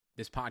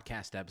This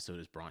podcast episode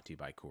is brought to you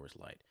by Coors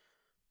Light.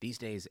 These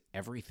days,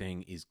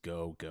 everything is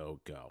go, go,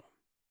 go.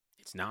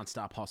 It's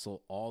nonstop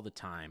hustle all the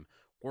time.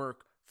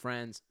 Work,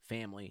 friends,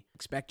 family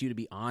expect you to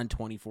be on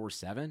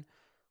 24/7.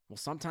 Well,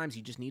 sometimes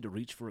you just need to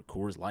reach for a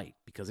Coors Light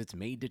because it's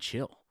made to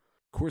chill.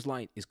 Coors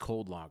Light is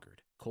cold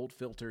lagered, cold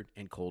filtered,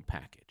 and cold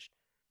packaged.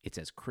 It's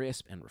as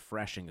crisp and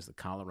refreshing as the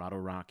Colorado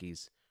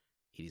Rockies.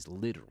 It is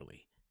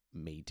literally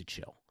made to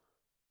chill.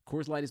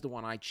 Coors Light is the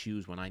one I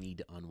choose when I need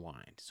to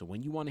unwind. So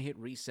when you want to hit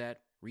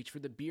reset, reach for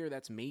the beer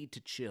that's made to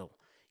chill.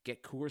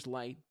 Get Coors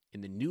Light in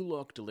the new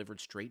look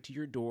delivered straight to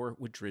your door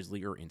with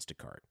Drizzly or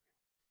Instacart.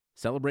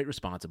 Celebrate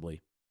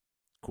responsibly.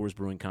 Coors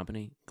Brewing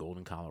Company,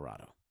 Golden,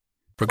 Colorado.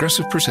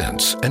 Progressive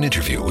presents an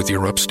interview with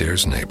your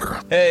upstairs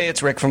neighbor. Hey,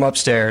 it's Rick from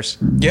upstairs.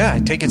 Yeah, I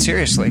take it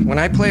seriously. When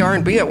I play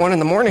R&B at 1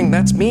 a.m,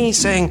 that's me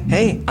saying,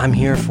 hey, I'm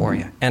here for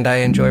you. And I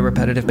enjoy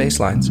repetitive bass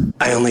lines.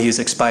 I only use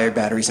expired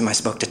batteries in my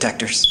smoke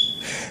detectors.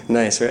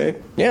 Nice, right?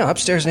 Yeah,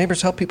 upstairs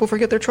neighbors help people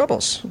forget their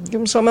troubles. Give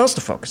them something else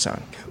to focus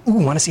on. Ooh,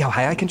 want to see how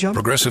high I can jump?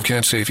 Progressive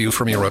can't save you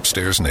from your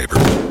upstairs neighbor.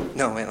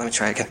 No, wait, let me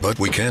try again. But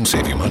we can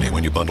save you money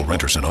when you bundle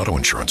renters and auto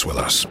insurance with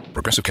us.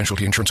 Progressive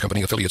Casualty Insurance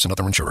Company, affiliates, and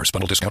other insurers.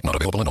 Bundle discount not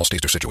available in all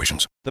states or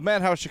situations. The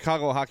Madhouse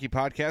Chicago Hockey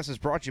Podcast is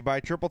brought to you by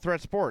Triple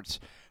Threat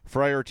Sports.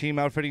 For all your team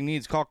outfitting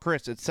needs, call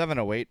Chris at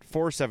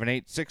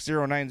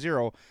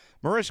 708-478-6090.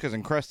 Marishka's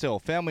in Crest Hill,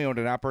 family-owned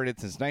and operated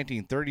since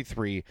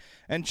 1933.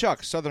 And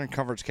Chuck's Southern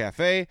Comforts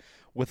Cafe,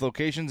 with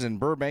locations in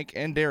Burbank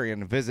and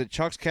Darien. Visit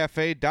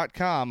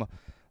chuckscafe.com.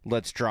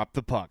 Let's drop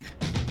the puck.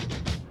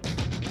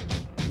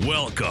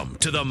 Welcome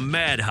to the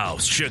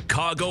Madhouse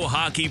Chicago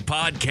Hockey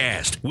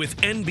Podcast with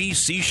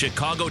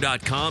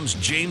NBCChicago.com's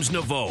James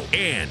Naveau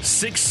and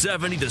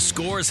 670 The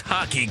Score's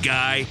hockey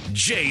guy,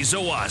 Jay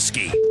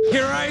Zawaski.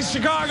 Here is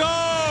Chicago!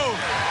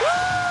 Woo!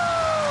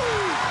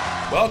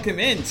 Welcome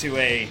into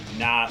a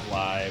not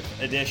live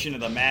edition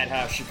of the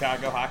Madhouse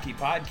Chicago Hockey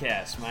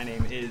Podcast. My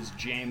name is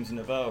James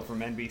Naveau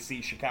from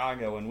NBC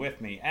Chicago, and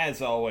with me,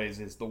 as always,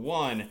 is the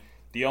one,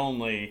 the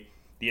only,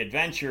 the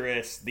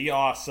adventurous, the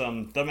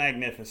awesome, the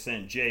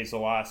magnificent Jay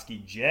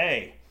Zawaski.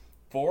 Jay,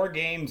 4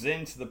 games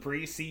into the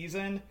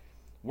preseason,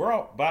 we're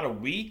about a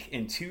week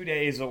and 2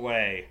 days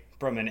away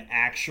from an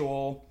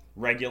actual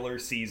regular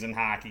season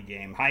hockey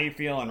game. How you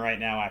feeling right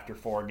now after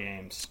 4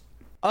 games?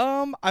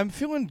 I'm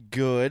feeling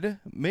good,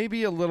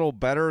 maybe a little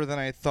better than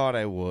I thought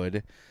I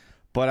would,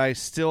 but I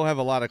still have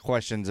a lot of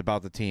questions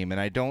about the team, and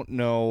I don't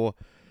know.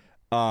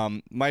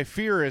 My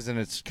fear is, and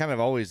it's kind of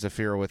always the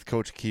fear with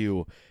Coach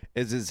Q,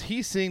 is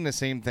he seeing the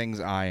same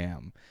things I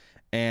am?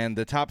 And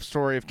the top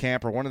story of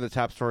camp, or one of the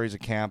top stories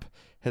of camp,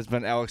 has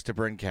been Alex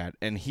DeBrincat,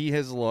 and he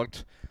has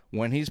looked,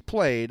 when he's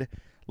played,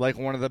 like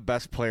one of the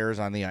best players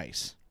on the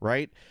ice,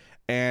 right?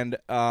 And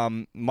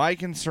my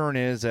concern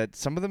is that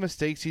some of the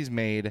mistakes he's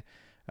made,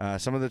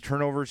 some of the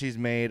turnovers he's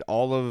made,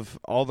 all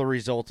the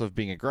results of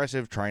being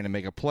aggressive, trying to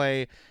make a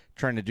play,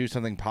 trying to do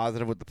something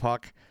positive with the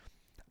puck,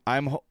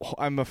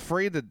 I'm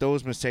afraid that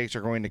those mistakes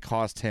are going to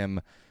cost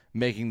him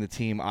making the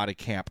team out of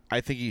camp.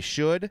 I think he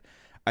should.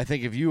 I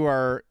think if you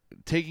are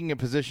taking a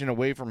position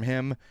away from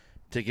him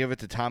to give it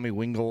to Tommy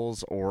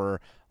Wingels or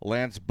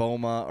Lance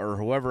Boma or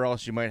whoever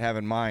else you might have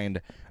in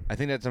mind, I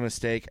think that's a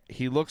mistake.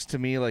 He looks to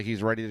me like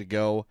he's ready to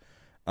go,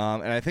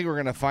 and I think we're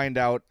going to find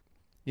out,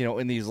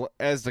 in these,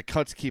 as the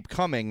cuts keep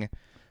coming,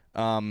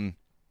 and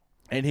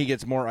he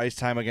gets more ice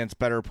time against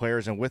better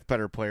players and with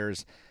better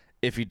players,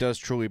 if he does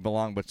truly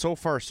belong. But so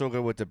far, so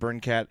good with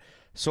DeBrincat.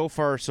 So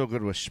far, so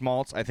good with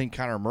Schmaltz. I think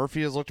Connor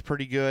Murphy has looked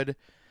pretty good.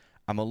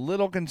 I'm a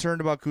little concerned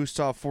about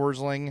Gustav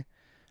Forsling.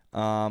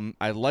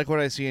 I like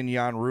what I see in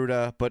Jan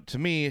Ruda, but to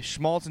me,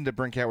 Schmaltz and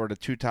DeBrincat were the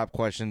 2 top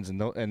questions,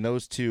 and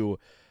those 2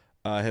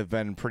 have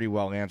been pretty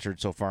well answered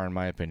so far, in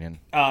my opinion.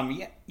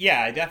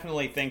 Yeah, I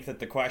definitely think that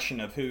the question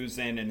of who's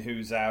in and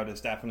who's out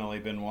has definitely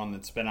been one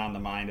that's been on the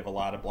mind of a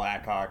lot of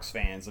Blackhawks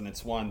fans, and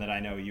it's one that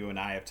I know you and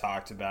I have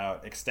talked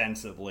about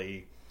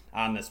extensively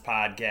on this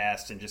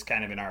podcast and just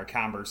kind of in our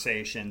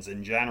conversations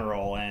in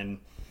general. And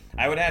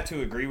I would have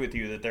to agree with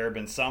you that there have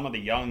been some of the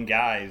young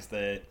guys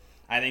that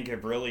I think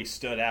have really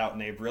stood out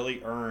and they've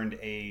really earned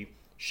a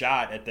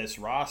shot at this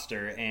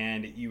roster,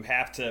 and you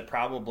have to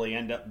probably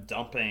end up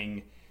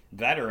dumping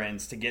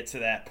veterans to get to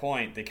that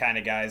point. The kind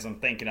of guys I'm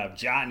thinking of,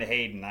 John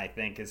Hayden, I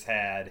think, has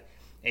had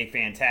a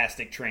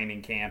fantastic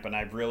training camp, and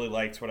I've really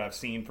liked what I've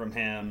seen from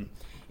him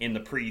in the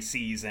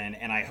preseason,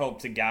 and I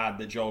hope to God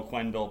that Joel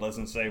Quenneville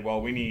doesn't say,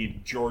 well, we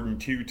need Jordan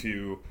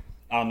Tutu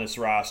on this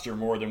roster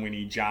more than we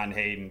need John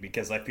Hayden,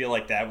 because I feel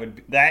like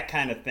that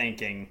kind of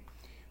thinking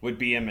would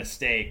be a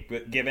mistake.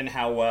 But given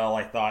how well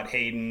I thought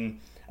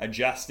Hayden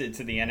adjusted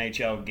to the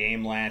NHL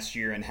game last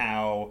year and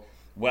how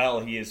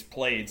well he has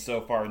played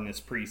so far in this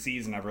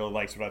preseason, I've really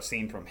liked what I've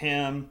seen from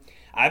him.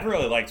 I've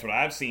really liked what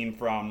I've seen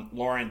from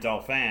Laurent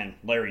Dauphin,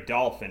 Larry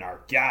Dolphin,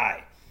 our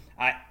guy.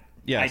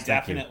 Yes, I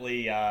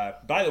definitely,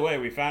 by the way,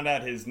 we found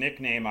out his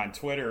nickname on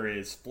Twitter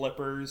is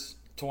Flippers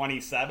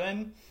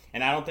 27,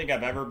 and I don't think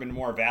I've ever been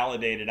more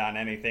validated on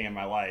anything in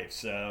my life.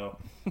 So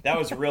that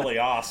was really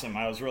awesome.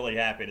 I was really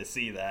happy to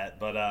see that.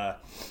 But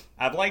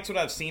I've liked what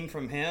I've seen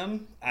from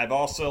him. I've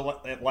also,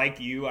 like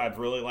you, I've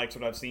really liked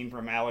what I've seen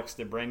from Alex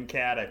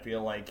DeBrincat. I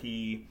feel like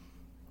he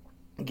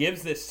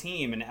gives this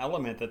team an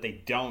element that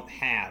they don't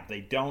have. They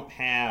don't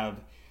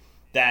have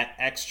that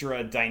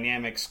extra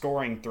dynamic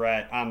scoring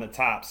threat on the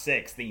top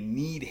six. They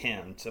need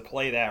him to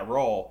play that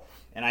role.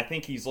 And I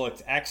think he's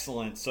looked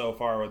excellent so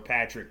far with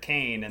Patrick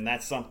Kane, and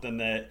that's something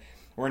that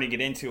we're going to get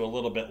into a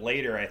little bit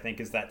later, I think,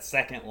 is that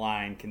second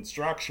line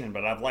construction.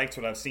 But I've liked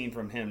what I've seen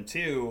from him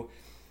too.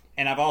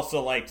 And I've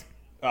also liked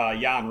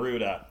Jan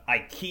Ruda.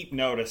 I keep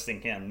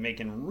noticing him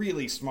making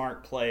really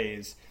smart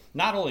plays,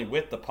 not only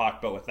with the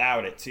puck, but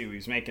without it too.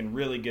 He's making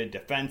really good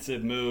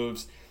defensive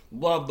moves.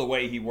 Love the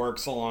way he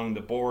works along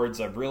the boards.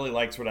 I've really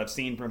liked what I've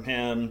seen from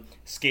him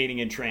skating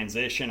in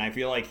transition. I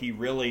feel like he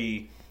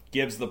really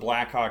gives the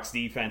Blackhawks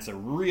defense a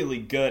really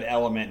good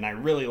element, and I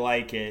really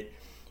like it.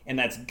 And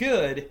that's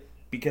good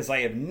because I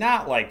have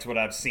not liked what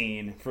I've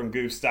seen from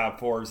Gustav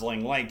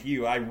Forsling. Like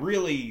you, I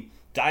really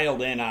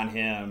dialed in on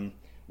him,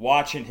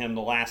 watching him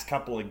the last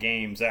couple of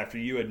games after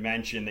you had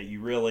mentioned that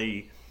you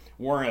really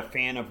weren't a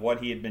fan of what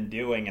he had been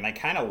doing, and I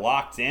kind of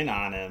locked in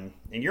on him.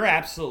 And you're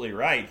absolutely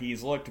right.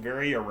 He's looked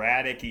very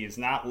erratic. He has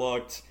not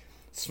looked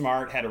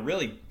smart. Had a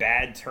really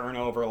bad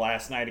turnover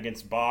last night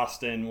against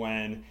Boston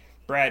when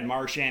Brad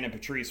Marchand and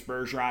Patrice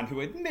Bergeron,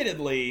 who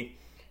admittedly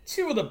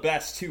two of the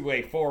best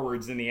two-way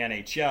forwards in the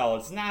NHL.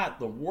 It's not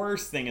the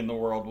worst thing in the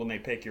world when they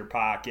pick your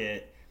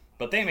pocket,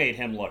 but they made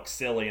him look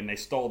silly, and they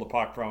stole the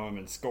puck from him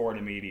and scored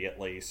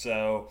immediately.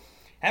 So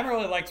haven't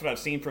really liked what I've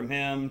seen from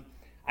him.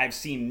 I've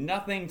seen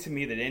nothing to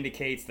me that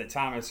indicates that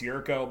Thomas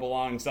Yurko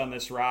belongs on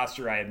this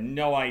roster. I have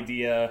no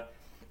idea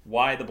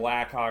why the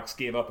Blackhawks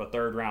gave up a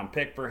third-round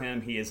pick for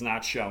him. He has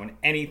not shown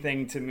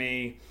anything to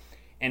me.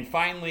 And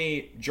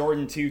finally,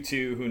 Jordan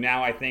Tootoo, who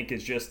now I think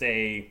is just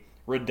a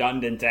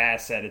redundant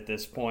asset at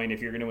this point. If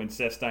you're going to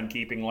insist on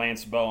keeping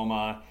Lance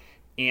Boma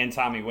and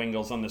Tommy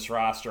Wingels on this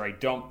roster, I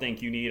don't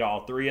think you need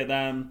all three of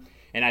them.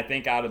 And I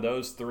think out of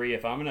those three,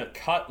 if I'm going to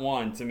cut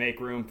one to make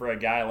room for a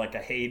guy like a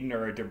Hayden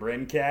or a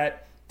DeBrincat,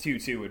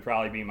 Tootoo would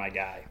probably be my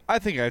guy. I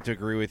think I have to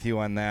agree with you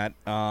on that.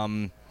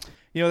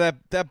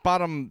 That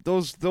bottom,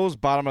 those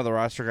bottom of the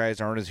roster guys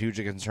aren't as huge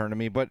a concern to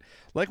me. But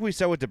like we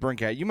said with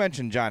DeBrincat, you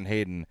mentioned John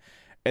Hayden.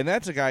 And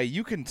that's a guy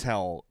you can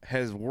tell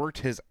has worked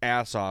his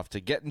ass off to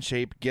get in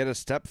shape, get a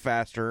step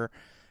faster,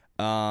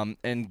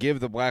 and give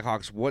the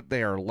Blackhawks what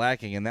they are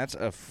lacking, and that's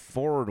a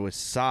forward with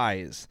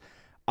size.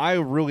 I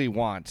really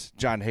want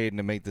John Hayden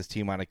to make this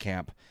team out of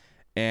camp,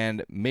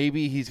 and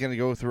maybe he's going to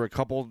go through a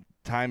couple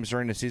times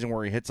during the season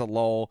where he hits a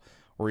lull,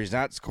 where he's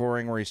not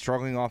scoring, where he's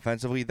struggling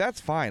offensively. That's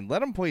fine.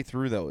 Let him play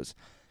through those.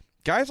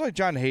 Guys like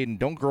John Hayden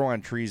don't grow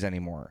on trees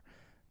anymore.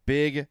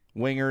 Big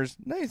wingers.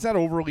 No, he's not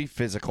overly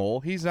physical.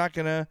 He's not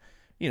going to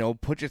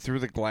put you through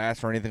the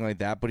glass or anything like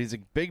that, but he's a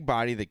big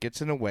body that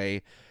gets in the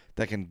way,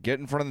 that can get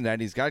in front of the net.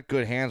 He's got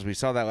good hands. We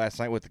saw that last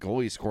night with the goal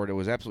he scored. It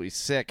was absolutely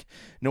sick.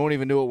 No one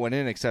even knew it went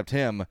in except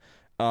him.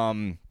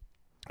 And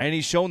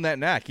he's shown that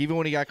knack. Even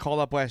when he got called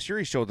up last year,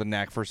 he showed the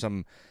knack for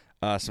some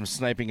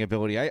sniping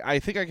ability. I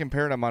think I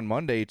compared him on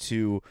Monday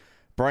to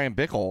Brian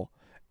Bickle,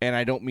 and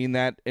I don't mean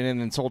that in an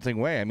insulting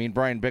way. I mean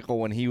Brian Bickle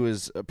when he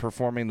was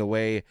performing the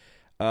way,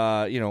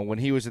 when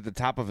he was at the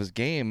top of his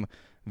game.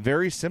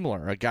 Very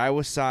similar. A guy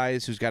with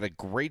size who's got a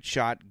great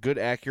shot, good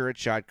accurate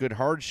shot, good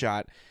hard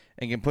shot,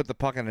 and can put the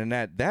puck in the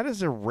net. That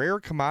is a rare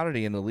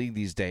commodity in the league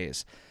these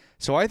days.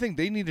 So I think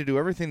they need to do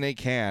everything they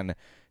can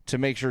to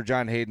make sure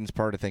John Hayden's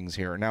part of things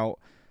here. Now,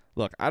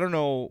 look, I don't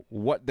know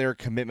what their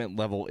commitment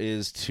level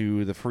is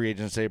to the free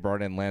agents they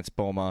brought in, Lance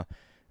Boma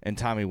and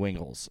Tommy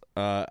Wingels.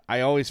 I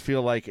always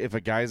feel like if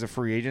a guy's a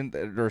free agent,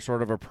 they're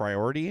sort of a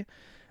priority.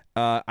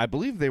 I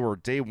believe they were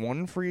day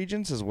one free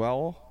agents as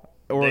well.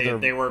 Or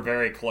they were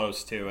very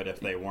close to it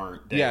if they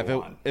weren't day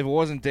one. If it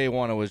wasn't day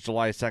one, it was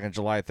July 2nd,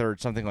 July 3rd,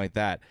 something like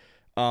that,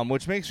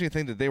 which makes me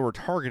think that they were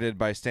targeted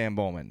by Stan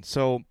Bowman.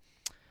 So,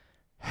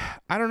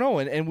 I don't know,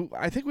 and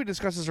I think we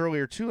discussed this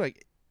earlier too,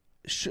 like,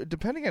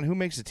 depending on who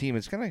makes the team,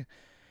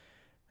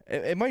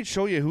 it might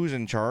show you who's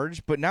in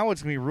charge, but now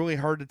it's going to be really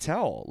hard to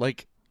tell.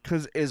 Like,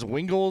 because is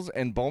Wingels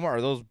and Bowman,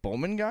 are those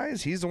Bowman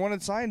guys? He's the one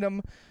that signed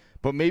them,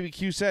 but maybe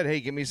Q said,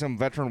 hey, give me some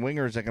veteran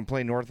wingers that can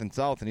play north and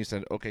south, and he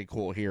said, okay,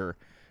 cool,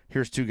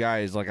 Here's two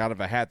guys like out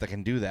of a hat that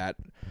can do that.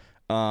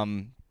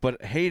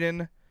 But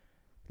Hayden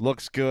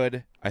looks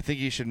good. I think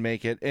he should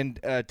make it. And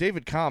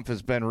David Kampf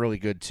has been really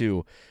good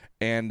too.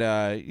 And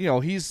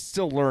he's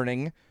still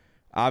learning,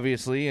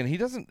 obviously. And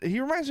he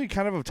reminds me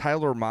kind of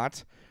Tyler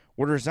Mott,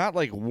 where there's not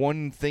like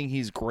one thing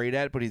he's great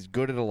at, but he's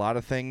good at a lot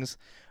of things.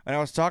 And I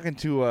was talking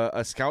to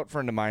a scout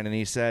friend of mine, and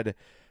he said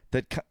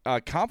that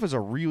Kampf is a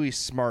really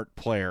smart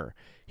player.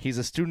 He's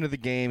a student of the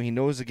game. He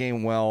knows the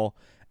game well.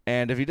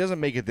 And if he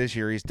doesn't make it this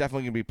year, he's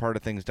definitely going to be part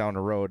of things down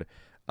the road.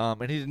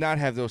 And he did not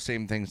have those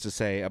same things to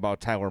say about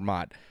Tyler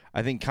Mott.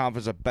 I think Kampf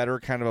is a better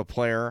kind of a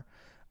player.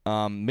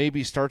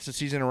 Maybe starts the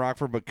season in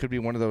Rockford, but could be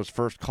one of those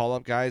first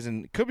call-up guys,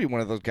 and could be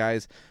one of those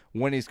guys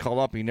when he's called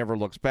up, he never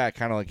looks back,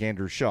 kind of like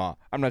Andrew Shaw.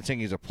 I'm not saying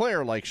he's a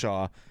player like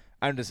Shaw.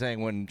 I'm just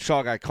saying when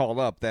Shaw got called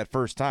up that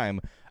first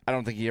time, I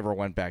don't think he ever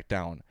went back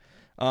down.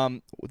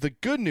 The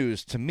good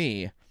news to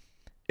me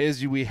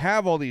is we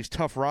have all these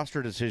tough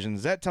roster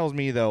decisions. That tells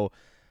me, though,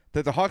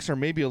 that the Hawks are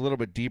maybe a little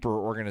bit deeper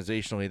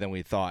organizationally than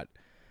we thought.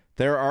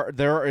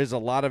 There is a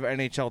lot of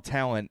NHL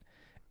talent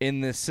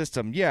in this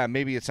system. Yeah,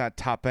 maybe it's not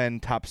top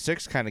end, top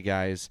six kind of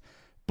guys,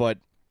 but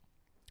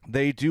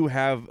they do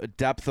have a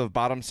depth of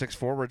bottom six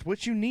forwards,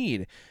 which you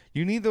need.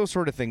 You need those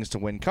sort of things to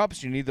win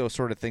cups. You need those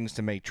sort of things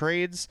to make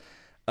trades.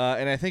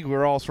 And I think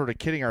we're all sort of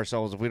kidding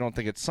ourselves if we don't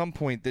think at some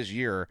point this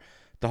year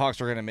the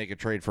Hawks are going to make a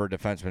trade for a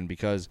defenseman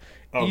because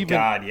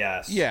God,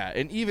 yes. Yeah,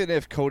 and even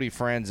if Cody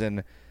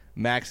Franzen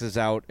maxes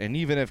out, and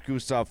even if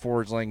Gustav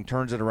Forsling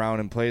turns it around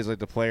and plays like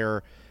the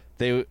player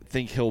they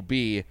think he'll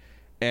be,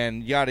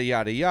 and yada,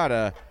 yada,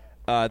 yada,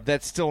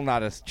 that's still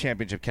not a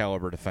championship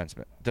caliber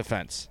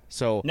defense.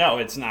 So no,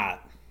 it's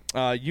not.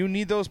 You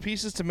need those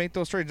pieces to make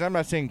those trades. I'm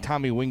not saying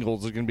Tommy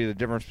Wingles is going to be the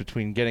difference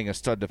between getting a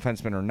stud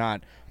defenseman or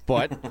not,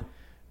 but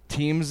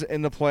teams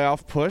in the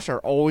playoff push are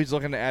always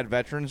looking to add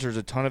veterans. There's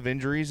a ton of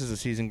injuries as the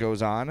season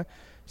goes on.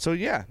 So,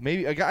 yeah,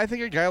 maybe I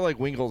think a guy like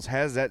Wingles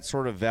has that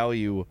sort of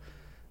value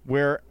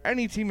where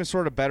any team is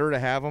sort of better to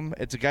have him.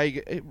 It's a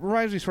guy, it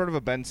reminds me sort of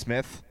a Ben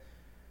Smith.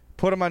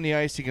 Put him on the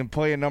ice. He can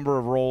play a number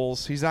of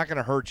roles. He's not going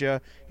to hurt you.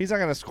 He's not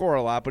going to score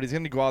a lot, but he's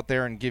going to go out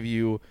there and give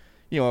you,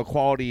 a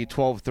quality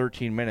 12,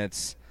 13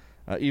 minutes.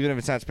 Even if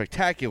it's not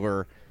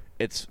spectacular,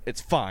 it's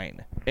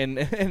fine.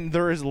 And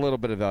there is a little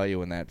bit of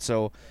value in that.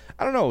 So,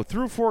 I don't know.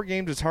 Through 4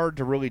 games, it's hard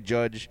to really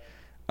judge.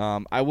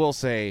 I will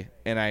say,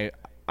 and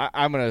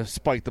I'm going to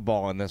spike the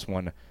ball on this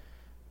one,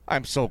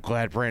 I'm so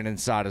glad Brandon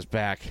Saad is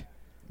back.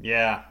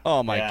 Yeah.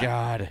 Oh, my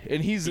God.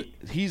 And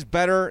he's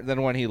better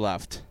than when he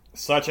left.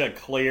 Such a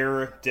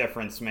clear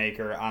difference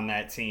maker on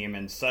that team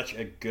and such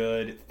a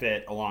good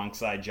fit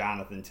alongside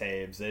Jonathan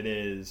Toews. It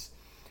is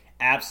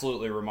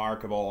absolutely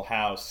remarkable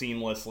how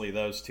seamlessly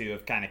those two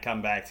have kind of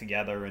come back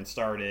together and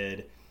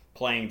started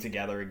playing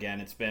together again.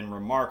 It's been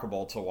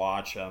remarkable to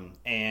watch them.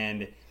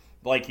 And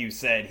like you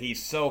said,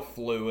 he's so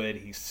fluid.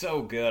 He's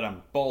so good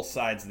on both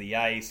sides of the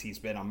ice. He's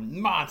been a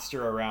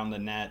monster around the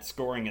net,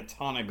 scoring a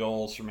ton of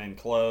goals from in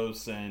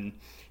close. And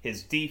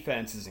his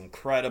defense is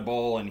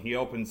incredible. And he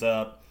opens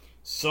up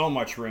so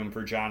much room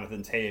for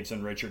Jonathan Toews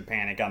and Richard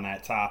Panik on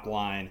that top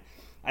line.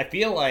 I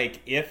feel like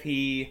if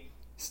he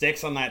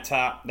sticks on that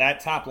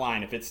top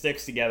line, if it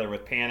sticks together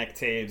with Panik,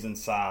 Toews, and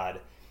Saad,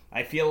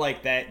 I feel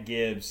like that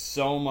gives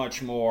so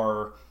much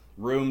more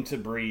room to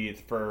breathe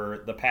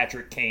for the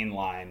Patrick Kane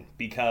line,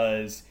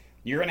 because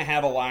you're going to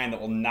have a line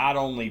that will not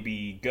only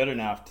be good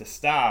enough to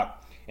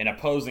stop an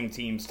opposing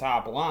team's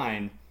top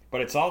line,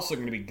 but it's also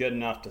going to be good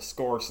enough to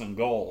score some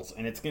goals.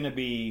 And it's going to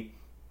be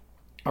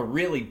a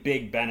really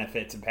big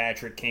benefit to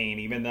Patrick Kane,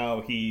 even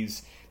though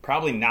he's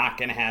probably not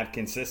going to have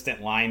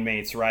consistent line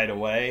mates right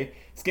away.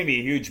 It's going to be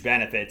a huge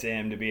benefit to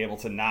him to be able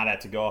to not have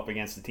to go up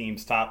against the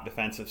team's top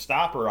defensive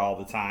stopper all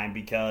the time,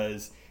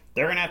 because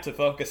they're going to have to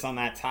focus on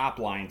that top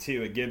line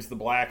too. It gives the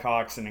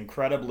Blackhawks an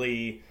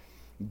incredibly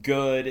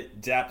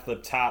good depth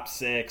of top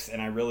six,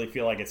 and I really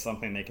feel like it's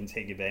something they can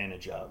take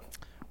advantage of.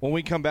 When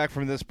we come back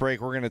from this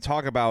break, we're going to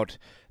talk about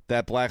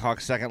that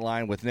Blackhawks second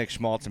line with Nick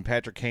Schmaltz and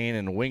Patrick Kane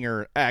and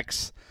Winger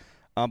X.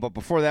 But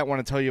before that, I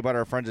want to tell you about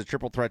our friends at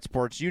Triple Threat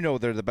Sports. You know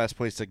they're the best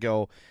place to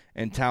go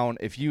in town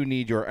if you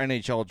need your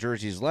NHL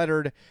jerseys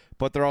lettered,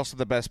 but they're also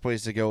the best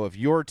place to go if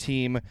your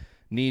team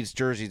needs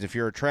jerseys. If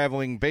you're a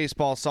traveling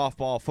baseball,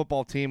 softball,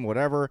 football team,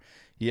 whatever,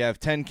 you have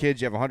 10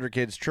 kids, you have 100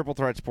 kids, Triple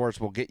Threat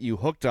Sports will get you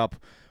hooked up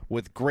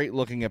with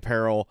great-looking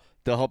apparel.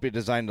 They'll help you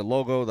design the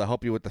logo. They'll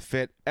help you with the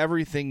fit.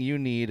 Everything you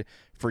need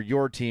for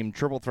your team,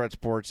 Triple Threat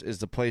Sports is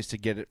the place to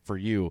get it for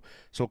you.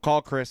 So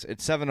call Chris at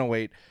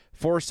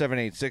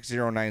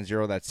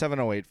 708-478-6090. That's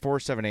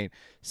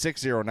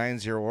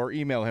 708-478-6090. Or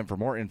email him for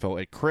more info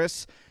at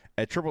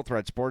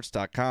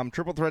chris@triplethreatsports.com.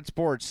 Triple Threat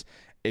Sports,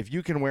 if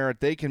you can wear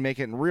it, they can make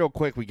it. And real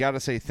quick, we got to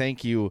say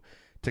thank you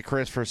to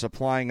Chris for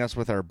supplying us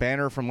with our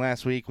banner from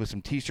last week with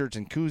some T-shirts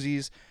and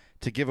koozies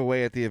to give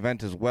away at the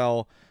event as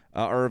well.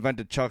 Our event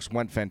at Chuck's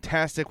went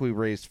fantastic. We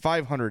raised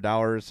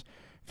 $500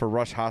 for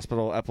Rush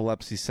Hospital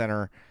Epilepsy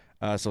Center.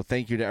 So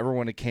thank you to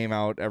everyone that came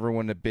out,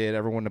 everyone that bid,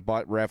 everyone that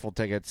bought raffle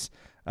tickets.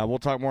 We'll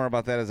talk more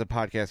about that as the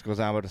podcast goes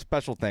on, but a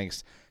special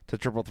thanks to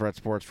Triple Threat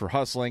Sports for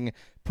hustling,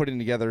 putting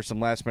together some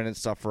last-minute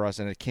stuff for us,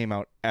 and it came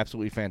out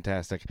absolutely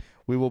fantastic.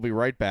 We will be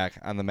right back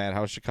on the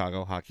Madhouse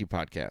Chicago Hockey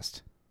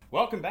Podcast.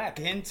 Welcome back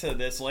into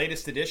this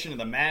latest edition of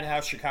the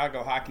Madhouse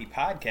Chicago Hockey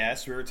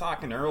Podcast. We were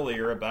talking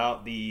earlier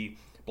about the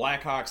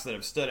Blackhawks that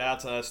have stood out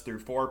to us through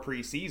 4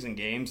 preseason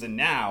games, and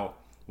now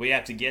we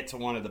have to get to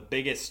one of the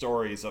biggest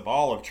stories of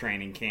all of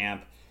training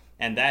camp,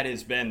 and that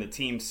has been the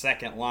team's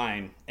second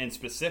line, and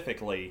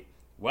specifically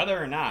whether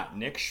or not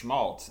Nick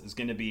Schmaltz is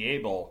going to be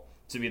able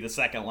to be the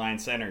second line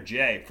center.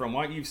 Jay, from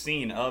what you've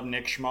seen of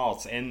Nick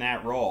Schmaltz in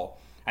that role,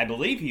 I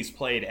believe he's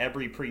played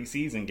every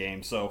preseason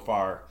game so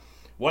far.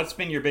 What's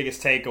been your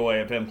biggest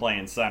takeaway of him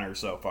playing center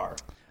so far?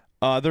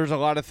 There's a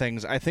lot of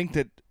things. I think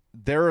that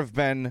there have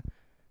been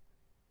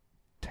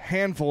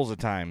handfuls of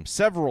times,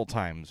 several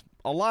times,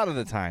 a lot of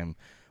the time,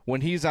 when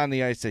he's on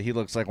the ice that he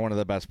looks like one of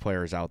the best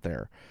players out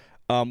there.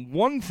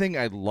 One thing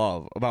I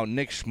love about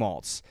Nick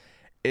Schmaltz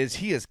is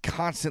he is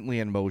constantly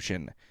in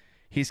motion.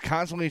 He's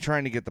constantly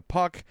trying to get the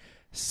puck,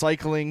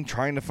 cycling,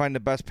 trying to find the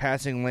best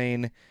passing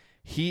lane.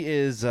 He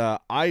is,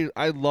 I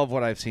love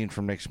what I've seen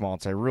from Nick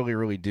Schmaltz. I really,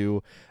 really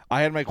do.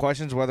 I had my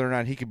questions whether or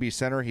not he could be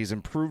center. He's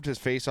improved his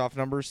face-off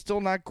numbers.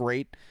 Still not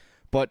great,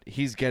 but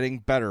he's getting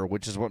better,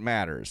 which is what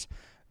matters.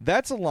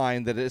 That's a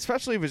line that,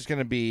 especially if it's going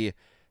to be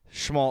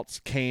Schmaltz,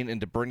 Kane,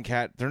 and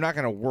DeBrincat, they're not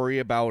going to worry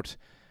about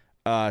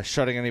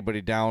shutting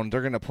anybody down.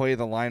 They're going to play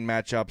the line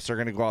matchups. They're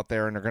going to go out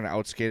there and they're going to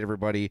outskate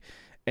everybody.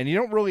 And you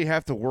don't really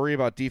have to worry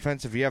about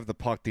defense if you have the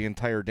puck the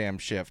entire damn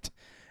shift.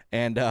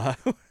 And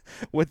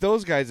with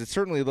those guys, it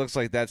certainly looks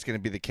like that's going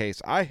to be the case.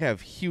 I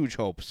have huge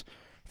hopes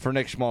for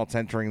Nick Schmaltz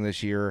entering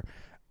this year.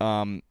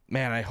 Man,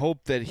 I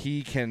hope that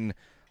he can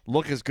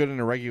look as good in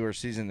the regular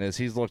season as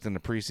he's looked in the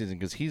preseason,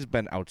 because he's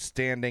been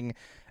outstanding.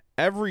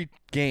 Every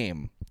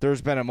game,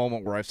 there's been a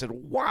moment where I've said,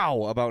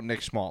 wow, about Nick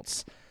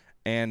Schmaltz.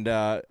 And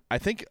I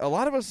think a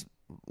lot of us,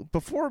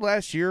 before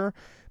last year,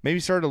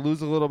 maybe started to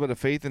lose a little bit of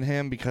faith in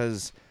him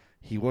because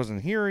he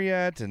wasn't here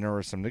yet, and there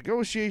were some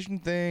negotiation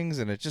things,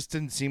 and it just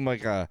didn't seem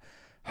like a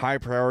high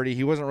priority.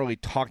 He wasn't really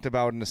talked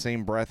about in the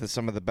same breath as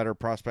some of the better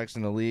prospects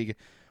in the league.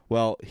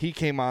 Well, he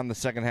came on the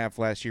second half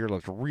last year,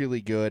 looked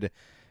really good,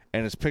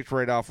 and is picked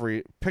right up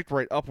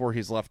where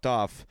he's left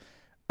off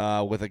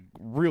with a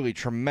really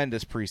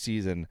tremendous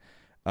preseason.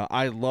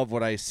 I love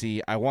what I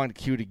see. I want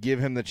Q to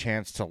give him the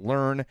chance to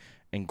learn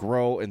and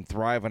grow and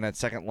thrive on that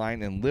second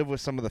line and live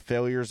with some of the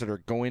failures that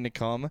are going to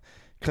come,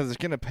 because it's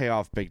going to pay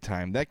off big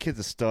time. That kid's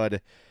a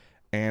stud.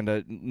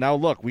 And now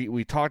look,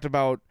 we talked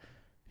about,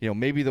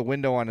 maybe the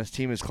window on his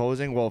team is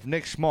closing. Well, if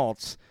Nick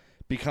Schmaltz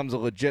becomes a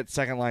legit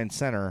second-line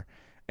center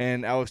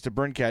and Alex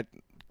DeBrincat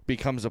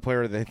becomes the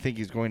player that they think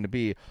he's going to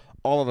be,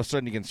 all of a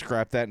sudden you can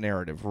scrap that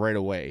narrative right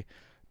away.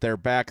 They're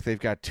back. They've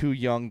got two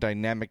young,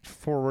 dynamic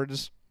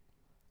forwards.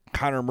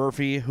 Connor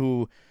Murphy,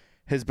 who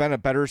has been a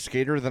better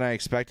skater than I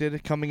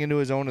expected, coming into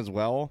his own as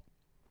well.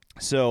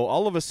 So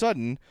all of a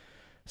sudden,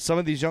 some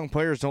of these young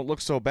players don't look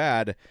so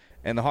bad,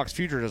 and the Hawks'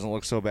 future doesn't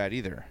look so bad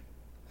either.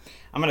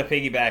 I'm going to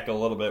piggyback a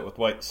little bit with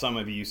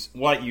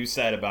what you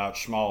said about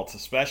Schmaltz,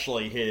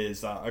 especially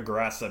his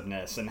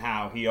aggressiveness and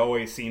how he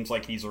always seems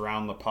like he's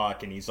around the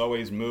puck and he's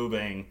always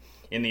moving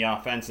in the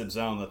offensive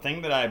zone. The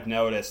thing that I've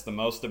noticed the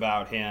most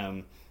about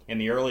him in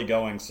the early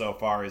going so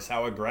far is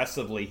how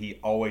aggressively he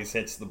always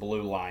hits the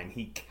blue line.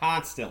 He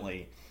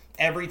constantly,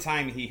 every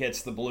time he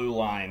hits the blue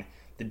line,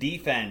 the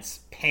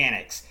defense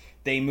panics.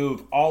 They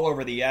move all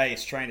over the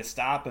ice trying to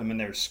stop him, and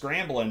they're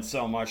scrambling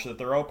so much that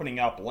they're opening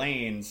up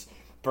lanes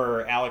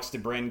for Alex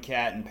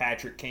DeBrincat and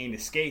Patrick Kane to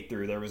skate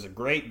through. There was a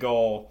great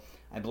goal,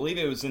 I believe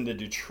it was in the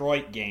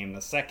Detroit game,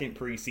 the second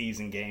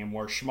preseason game,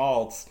 where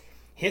Schmaltz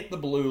hit the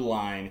blue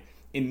line,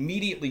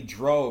 immediately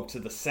drove to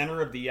the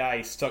center of the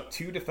ice, took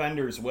two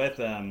defenders with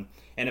him,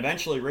 and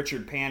eventually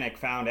Richard Panik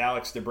found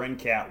Alex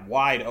DeBrincat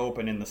wide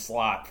open in the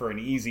slot for an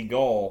easy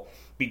goal,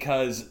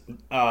 because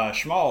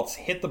Schmaltz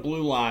hit the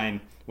blue line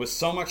with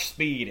so much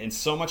speed and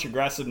so much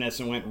aggressiveness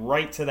and went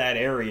right to that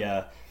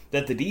area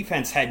that the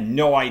defense had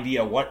no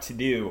idea what to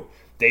do.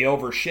 They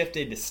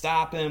overshifted to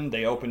stop him.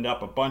 They opened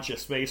up a bunch of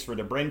space for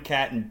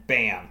DeBrincat, and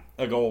bam,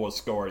 a goal was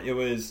scored. It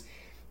was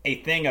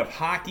a thing of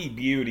hockey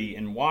beauty,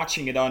 and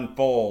watching it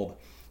unfold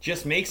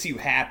just makes you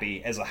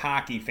happy as a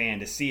hockey fan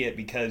to see it,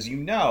 because you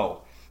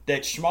know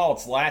that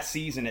Schmaltz last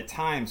season at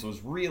times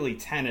was really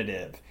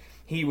tentative.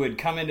 He would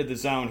come into the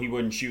zone, he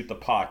wouldn't shoot the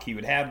puck. He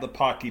would have the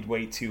puck, he'd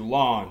wait too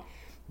long.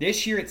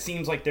 This year it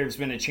seems like there's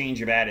been a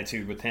change of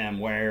attitude with him,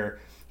 where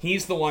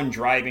he's the one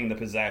driving the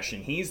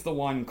possession. He's the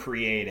one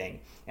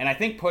creating. And I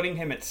think putting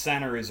him at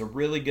center is a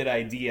really good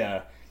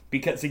idea,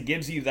 because it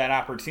gives you that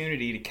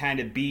opportunity to kind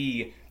of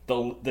be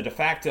the de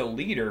facto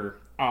leader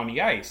on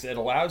the ice. It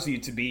allows you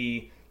to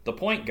be the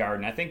point guard,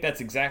 and I think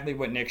that's exactly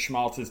what Nick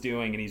Schmaltz is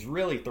doing, and he's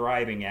really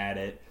thriving at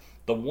it.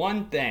 The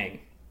one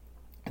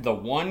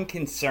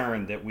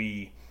concern that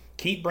we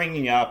keep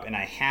bringing up, and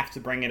I have to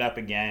bring it up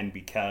again,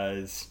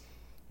 because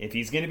if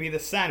he's going to be the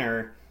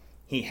center,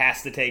 he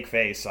has to take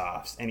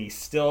face-offs, and he's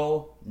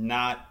still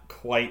not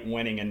quite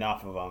winning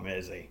enough of them,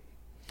 is he?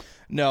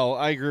 No,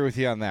 I agree with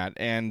you on that.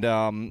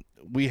 And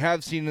we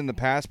have seen in the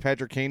past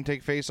Patrick Kane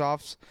take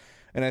face-offs,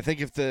 and I think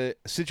if the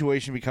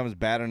situation becomes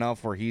bad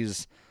enough where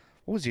he's,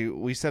 what was he?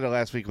 We said it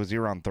last week, was he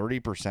around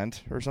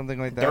 30% or something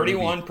like that?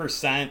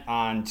 31%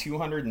 on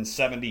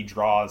 270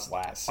 draws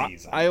last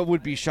season. I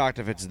would be shocked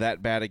if it's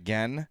that bad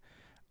again.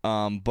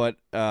 But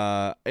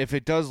if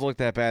it does look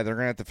that bad, they're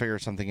going to have to figure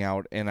something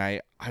out, and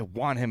I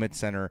want him at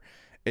center.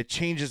 It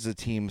changes the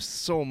team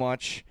so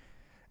much.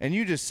 And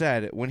you just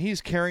said, when he's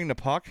carrying the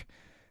puck,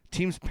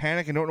 teams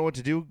panic and don't know what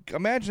to do.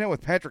 Imagine that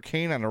with Patrick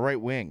Kane on the right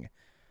wing.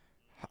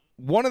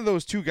 One of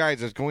those two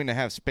guys is going to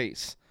have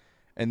space,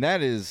 and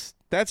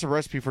that's a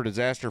recipe for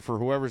disaster for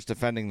whoever's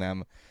defending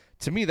them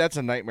to me, that's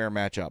a nightmare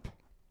matchup.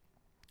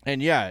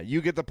 And, yeah,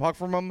 you get the puck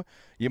from them,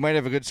 you might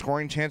have a good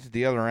scoring chance at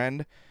the other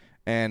end.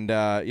 And,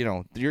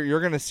 you're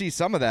going to see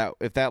some of that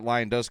if that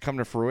line does come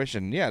to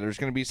fruition. Yeah, there's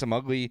going to be some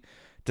ugly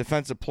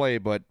defensive play,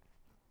 but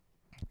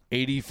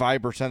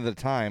 85% of the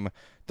time,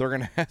 they're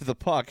going to have the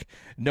puck.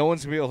 No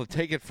one's going to be able to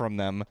take it from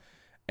them.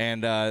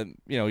 And,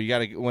 you got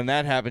to, when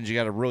that happens, you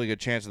got a really good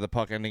chance of the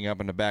puck ending up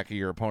in the back of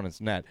your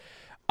opponent's net.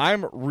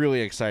 I'm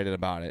really excited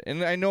about it.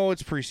 And I know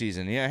it's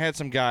preseason. Yeah, I had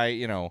some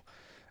guy,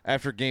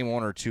 after game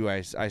 1 or 2,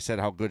 I said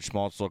how good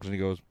Schmaltz looks, and he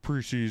goes,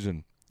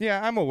 preseason.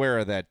 Yeah, I'm aware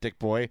of that, dick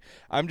boy.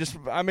 I'm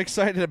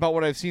excited about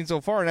what I've seen so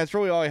far, and that's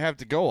really all I have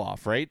to go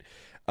off, right?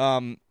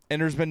 And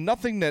there's been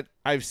nothing that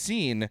I've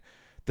seen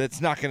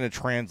that's not going to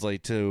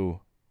translate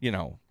to,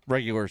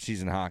 regular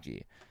season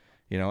hockey.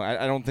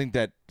 I don't think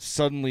that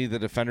suddenly the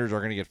defenders are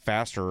going to get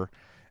faster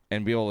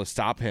and be able to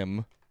stop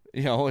him,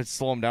 and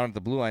slow him down at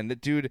the blue line.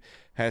 That dude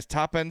has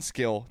top-end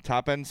skill,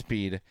 top-end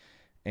speed,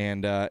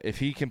 and if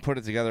he can put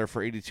it together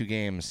for 82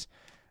 games,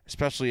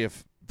 especially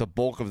if the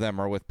bulk of them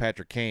are with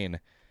Patrick Kane,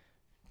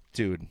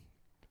 dude,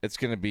 it's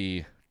going to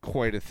be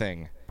quite a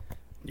thing.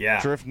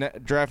 Yeah.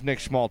 Draft Nick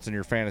Schmaltz in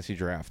your fantasy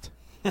draft.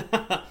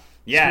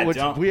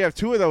 Yeah. We have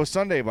 2 of those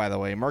Sunday, by the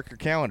way. Mark your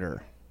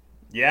calendar.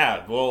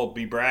 Yeah, we'll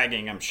be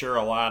bragging, I'm sure,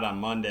 a lot on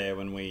Monday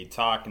when we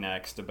talk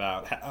next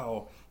about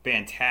how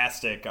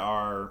fantastic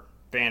our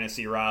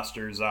fantasy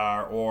rosters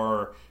are,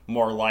 or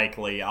more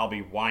likely, I'll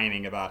be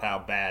whining about how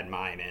bad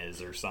mine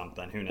is or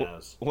something. Who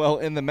knows? Well,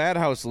 in the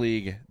Madhouse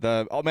League,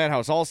 the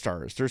Madhouse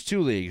All-Stars, there's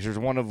 2 leagues. There's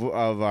one of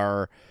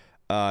our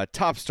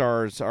top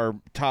stars, our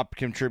top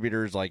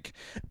contributors like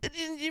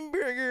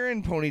Burger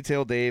and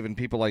Ponytail Dave and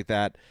people like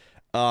that.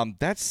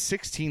 That's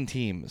 16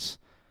 teams.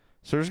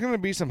 So there's going to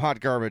be some hot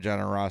garbage on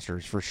our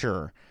rosters for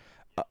sure.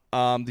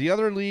 The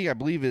other league, I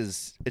believe,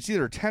 it's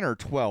either 10 or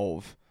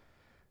 12.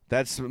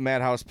 That's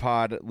Madhouse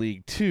Pod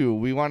League 2.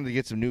 We wanted to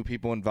get some new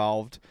people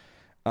involved.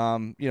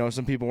 Some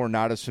people we're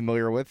not as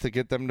familiar with, to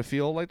get them to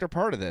feel like they're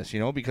part of this,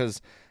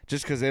 because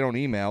just because they don't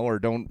email or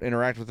don't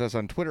interact with us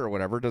on Twitter or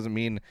whatever doesn't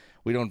mean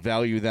we don't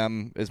value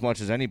them as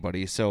much as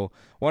anybody. So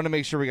wanted to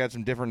make sure we got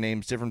some different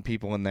names, different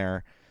people in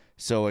there.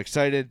 So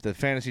excited. The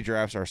fantasy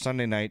drafts are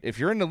Sunday night. If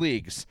you're in the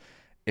leagues,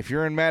 if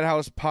you're in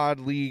Madhouse Pod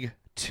League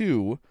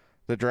 2,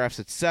 the draft's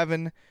at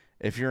 7.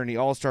 If you're in the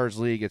All-Stars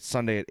League, it's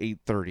Sunday at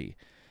 8:30.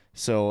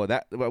 So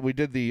we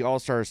did the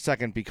All-Stars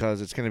second because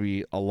it's going to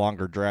be a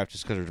longer draft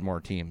just because there's more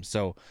teams.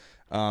 So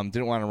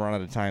didn't want to run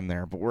out of time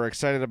there. But we're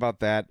excited about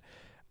that.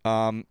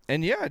 And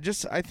yeah,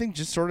 I think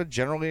sort of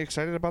generally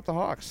excited about the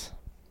Hawks.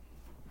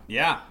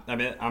 Yeah, I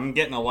mean, I'm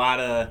getting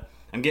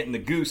the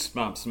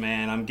goosebumps,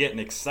 man. I'm getting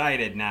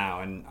excited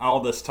now. And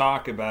all this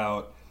talk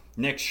about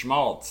Nick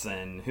Schmaltz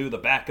and who the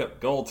backup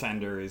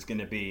goaltender is going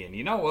to be. And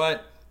you know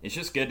what? It's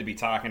just good to be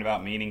talking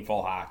about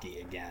meaningful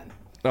hockey again.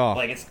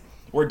 Oh.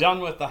 We're done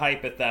with the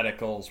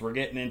hypotheticals. We're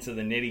getting into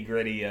the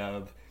nitty-gritty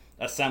of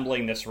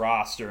assembling this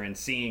roster and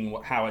seeing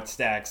how it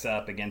stacks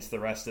up against the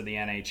rest of the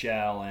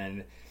NHL.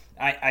 And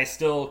I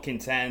still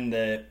contend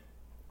that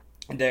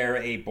they're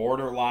a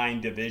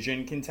borderline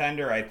division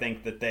contender. I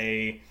think that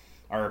they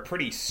are a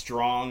pretty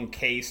strong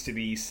case to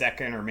be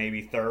second or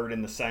maybe third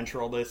in the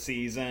Central this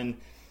season.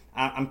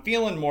 I'm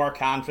feeling more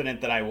confident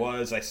than I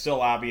was. I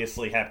still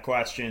obviously have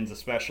questions,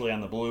 especially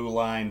on the blue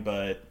line,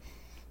 but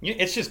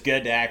it's just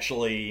good to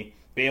actually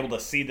be able to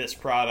see this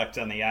product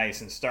on the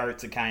ice and start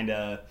to kind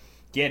of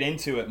get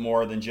into it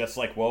more than just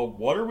like, well,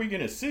 what are we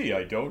going to see?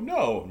 I don't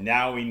know.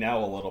 Now we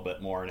know a little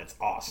bit more, and it's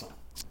awesome.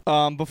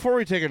 Before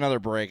we take another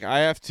break, I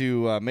have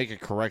to make a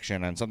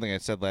correction on something I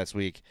said last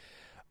week.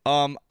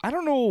 I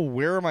don't know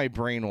where my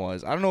brain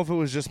was. I don't know if it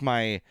was just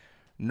my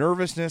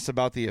nervousness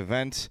about the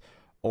event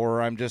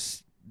or I'm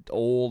just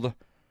old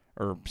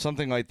or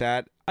something like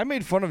that. I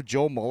made fun of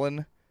Joe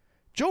Mullen.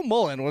 Joe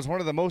Mullen was one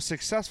of the most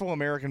successful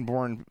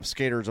American-born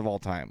skaters of all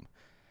time.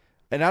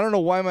 And I don't know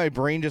why my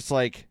brain just,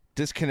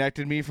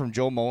 disconnected me from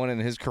Joe Mullen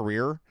and his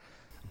career.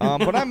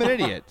 But I'm an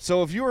idiot.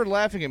 So if you were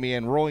laughing at me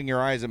and rolling your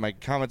eyes at my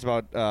comments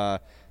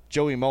about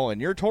Joey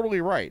Mullen, you're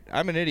totally right.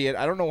 I'm an idiot.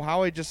 I don't know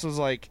how I just was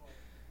like,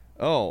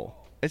 oh.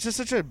 It's just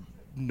such a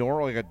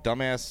normal, a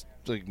dumbass,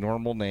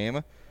 normal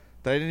name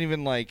that I didn't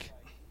even,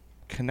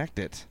 connect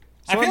it.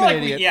 So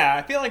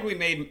I feel like we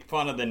made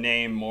fun of the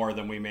name more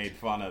than we made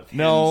fun of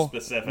him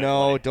specifically.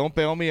 No, don't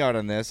bail me out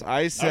on this.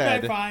 I said,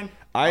 okay, fine.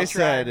 I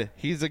said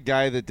he's a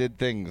guy that did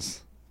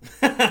things.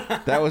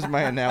 That was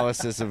my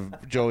analysis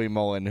of Joey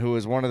Mullen, who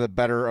is one of the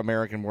better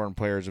American-born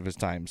players of his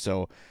time.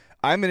 So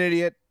I'm an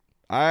idiot.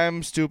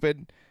 I'm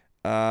stupid.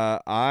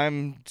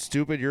 I'm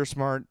stupid. You're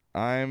smart.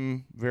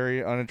 I'm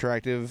very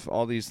unattractive.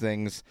 All these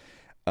things.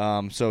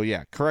 So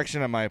yeah,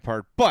 correction on my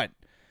part. But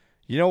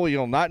you know what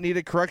you'll not need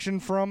a correction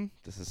from?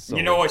 This is so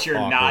You know what you're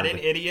awkward. not an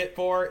idiot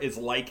for is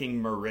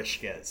liking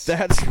Marishkas.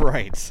 That's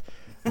right.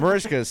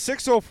 Marishkas,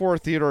 604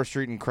 Theodore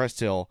Street in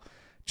Crest Hill,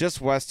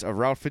 just west of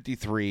Route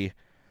 53.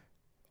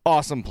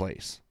 Awesome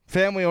place.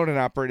 Family owned and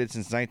operated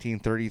since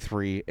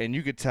 1933, and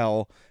you could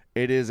tell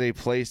it is a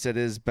place that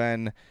has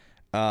been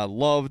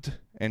loved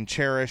and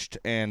cherished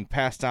and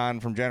passed on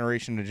from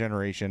generation to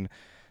generation.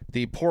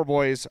 The poor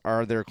boys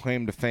are their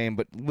claim to fame,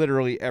 but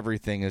literally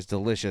everything is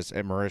delicious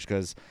at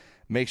Marishka's.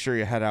 Make sure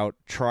you head out,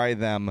 try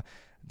them.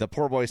 The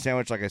poor boy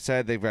sandwich, like I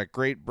said, they've got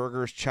great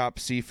burgers, chopped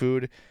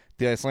seafood,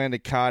 the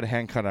Icelandic cod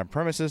hand cut on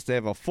premises. They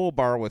have a full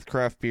bar with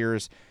craft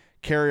beers,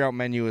 carry-out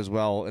menu as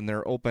well, and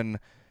they're open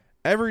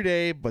every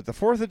day but the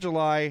 4th of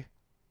July,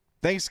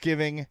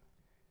 Thanksgiving,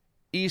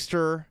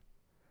 Easter,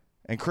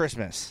 and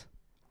Christmas.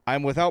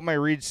 I'm without my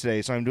reads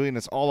today, so I'm doing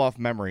this all off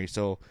memory,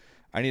 so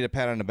I need a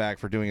pat on the back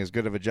for doing as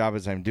good of a job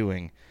as I'm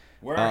doing.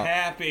 We're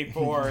happy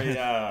for you.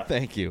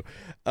 Thank you.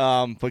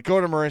 But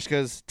go to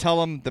Marishka's, tell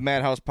them the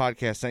Madhouse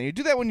podcast sent you.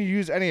 Do that when you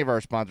use any of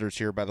our sponsors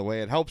here, by the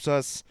way. It helps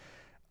us,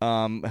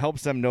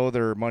 helps them know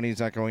their money's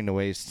not going to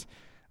waste.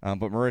 But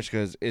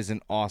Marishka's is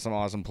an awesome,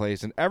 awesome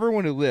place, and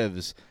everyone who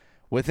lives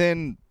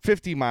within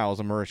 50 miles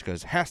of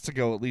Marishka's has to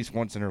go at least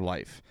once in their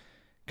life,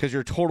 because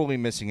you're totally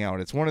missing out.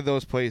 It's one of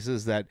those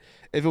places that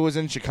if it was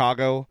in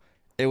Chicago,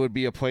 it would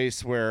be a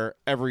place where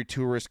every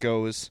tourist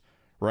goes,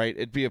 right?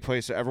 It'd be a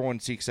place that everyone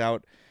seeks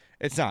out.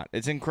 It's not.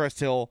 It's in Crest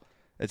Hill.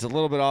 It's a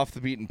little bit off the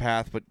beaten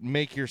path, but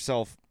make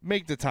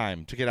the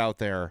time to get out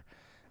there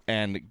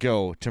and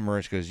go to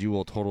Marishka's. You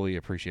will totally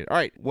appreciate it. All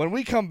right, when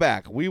we come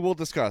back, we will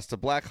discuss the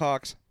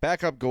Blackhawks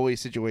backup goalie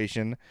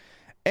situation,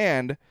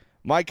 and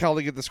my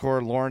colleague at the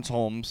Score, Lawrence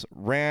Holmes,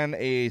 ran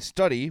a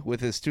study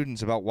with his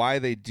students about why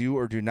they do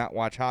or do not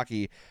watch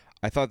hockey.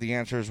 I thought the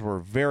answers were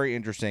very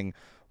interesting.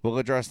 We'll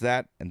address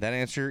that and then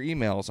answer your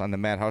emails on the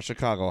Madhouse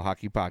Chicago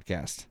Hockey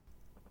Podcast.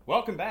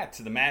 Welcome back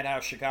to the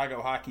Madhouse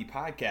Chicago Hockey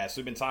Podcast.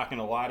 We've been talking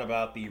a lot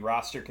about the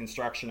roster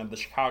construction of the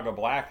Chicago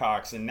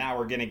Blackhawks, and now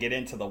we're going to get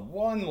into the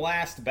one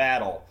last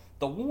battle,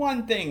 the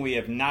one thing we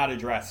have not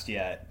addressed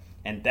yet,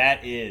 and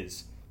that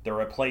is the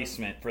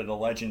replacement for the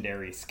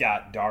legendary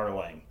Scott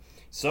Darling.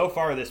 So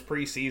far this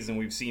preseason,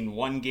 we've seen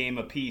one game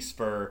apiece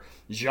for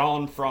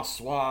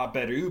Jean-François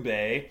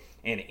Berube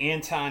and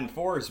Anton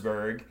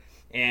Forsberg,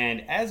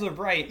 and as of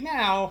right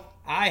now,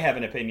 I have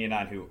an opinion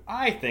on who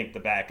I think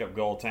the backup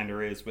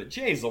goaltender is, but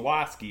Jay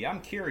Zawaski, I'm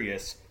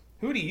curious,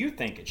 who do you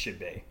think it should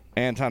be?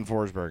 Anton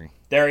Forsberg.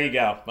 There you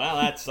go. Well,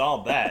 that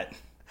solved that.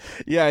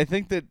 Yeah, I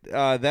think that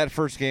that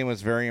first game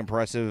was very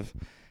impressive.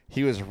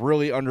 He was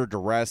really under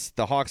duress.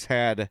 The Hawks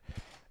had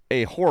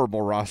a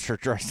horrible roster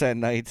dress that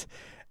night,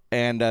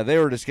 and they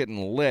were just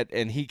getting lit,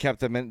 and he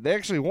kept them in. They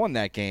actually won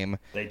that game.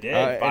 They did,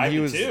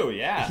 5-2,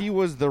 yeah. He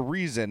was the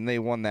reason they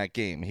won that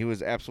game. He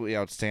was absolutely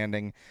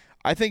outstanding.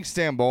 I think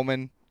Stan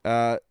Bowman,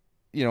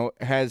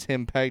 has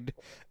him pegged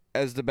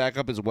as the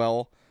backup as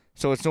well,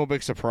 so it's no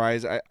big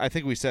surprise. I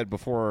think we said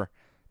before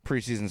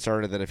preseason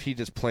started that if he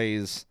just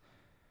plays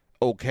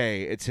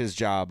okay, it's his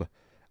job,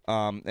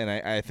 and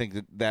I think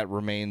that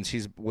remains.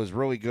 He was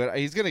really good.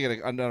 He's going to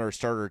get another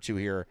starter or two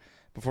here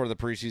before the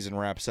preseason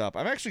wraps up.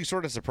 I'm actually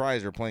sort of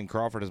surprised they're playing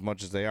Crawford as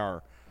much as they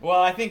are.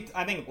 Well, I think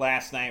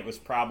last night was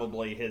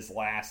probably his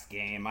last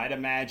game. I'd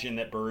imagine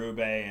that Berube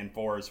and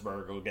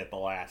Forsberg will get the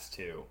last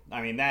two.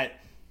 I mean, that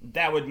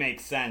would make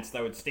sense.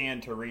 That would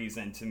stand to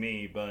reason to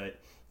me. But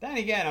then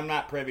again, I'm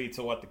not privy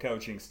to what the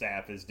coaching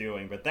staff is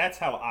doing. But that's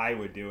how I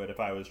would do it if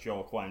I was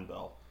Joel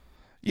Quenneville.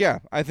 Yeah,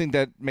 I think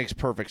that makes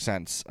perfect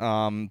sense.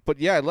 But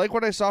yeah, I like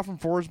what I saw from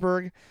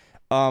Forsberg.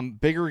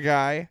 Bigger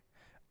guy,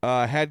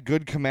 had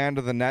good command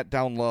of the net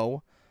down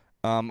low.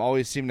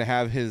 Always seemed to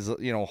have his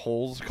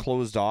holes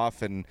closed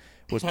off and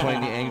was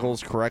playing the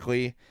angles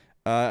correctly.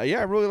 I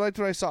really liked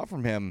what I saw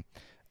from him.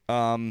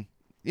 I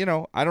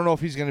don't know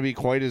if he's going to be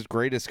quite as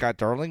great as Scott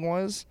Darling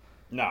was.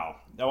 No,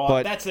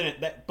 well,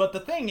 but the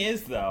thing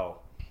is, though,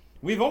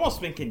 we've almost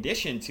been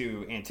conditioned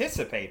to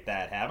anticipate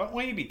that, haven't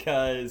we?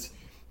 Because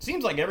it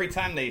seems like every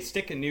time they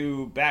stick a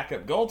new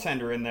backup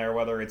goaltender in there,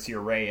 whether it's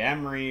your Ray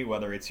Emery,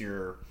 whether it's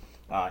your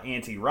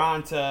Antti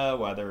Ranta,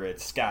 whether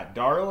it's Scott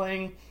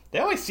Darling, they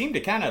always seem to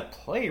kind of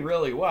play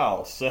really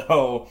well.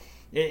 So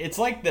it's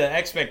like the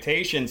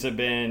expectations have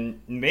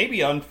been maybe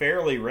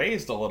unfairly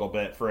raised a little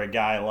bit for a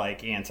guy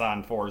like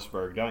Anton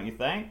Forsberg, don't you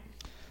think?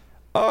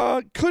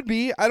 Could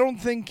be. I don't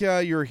think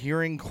you're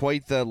hearing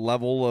quite the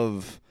level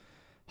of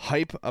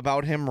hype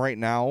about him right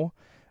now.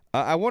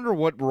 I wonder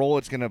what role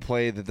it's going to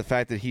play, that the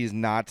fact that he's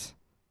not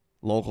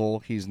local,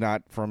 he's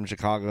not from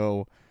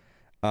Chicago.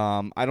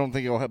 I don't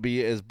think he'll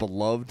be as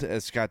beloved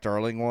as Scott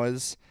Darling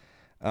was.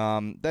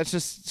 That's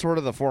just sort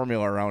of the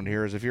formula around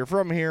here, is if you're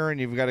from here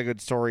and you've got a good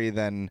story,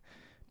 then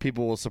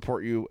people will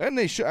support you. And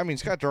they should. I mean,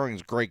 Scott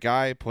Darling's a great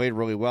guy, played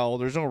really well.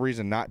 There's no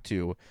reason not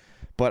to.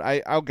 But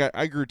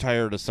I grew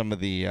tired of some of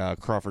the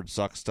Crawford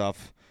sucks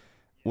stuff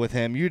with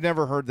him. You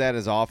never heard that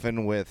as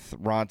often with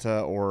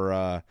Ranta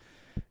or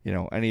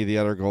any of the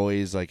other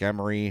goalies like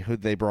Emery, who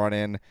they brought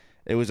in.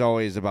 It was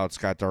always about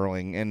Scott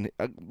Darling. And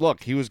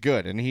look, he was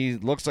good, and he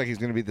looks like he's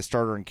going to be the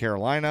starter in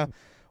Carolina,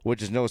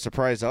 which is no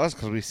surprise to us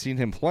because we've seen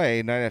him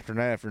play night after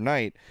night after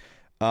night.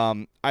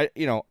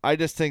 I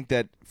just think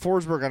that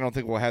Forsberg, I don't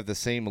think will have the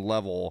same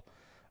level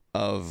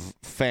of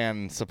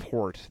fan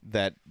support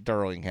that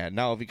Darling had.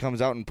 Now, if he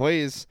comes out and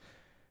plays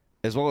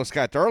as well as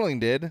Scott Darling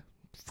did,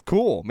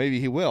 cool, maybe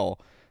he will.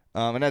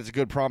 And that's a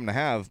good problem to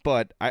have.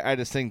 But I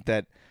just think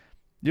that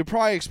you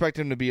probably expect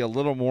him to be a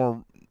little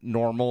more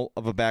normal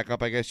of a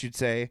backup, I guess you'd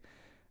say.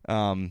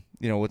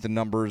 With the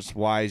numbers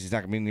wise, he's not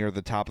going to be near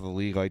the top of the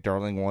league like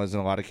Darling was in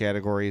a lot of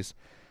categories.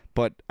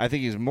 But I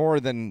think he's more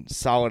than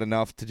solid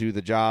enough to do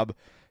the job.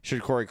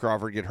 Should Corey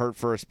Crawford get hurt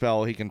for a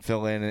spell, he can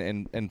fill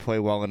in and play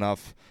well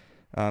enough.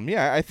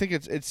 I think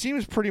it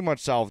seems pretty much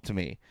solved to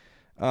me.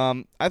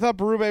 I thought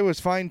Berube was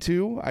fine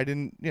too. I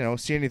didn't,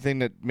 see anything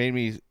that made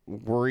me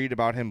worried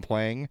about him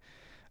playing.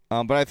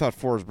 But I thought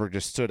Forsberg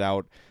just stood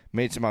out,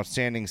 made some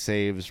outstanding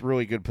saves,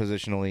 really good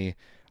positionally.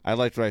 I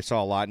liked what I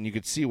saw a lot, and you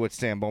could see what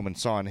Stan Bowman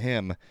saw in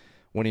him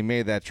when he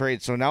made that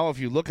trade. So now if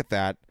you look at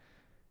that,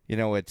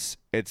 it's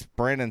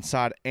Brandon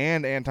Saad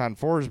and Anton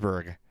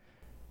Forsberg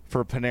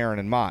for Panarin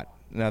and Mott.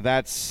 Now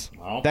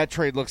that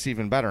trade looks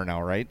even better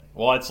now, right?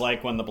 Well, it's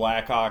like when the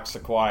Blackhawks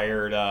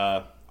acquired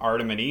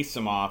Artem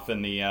Anisimov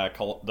in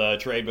the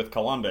trade with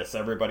Columbus.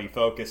 Everybody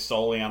focused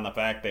solely on the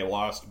fact they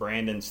lost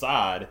Brandon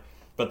Saad,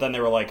 but then they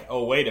were like,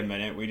 oh, wait a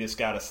minute, we just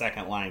got a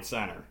second-line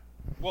center.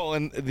 Well,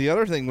 and the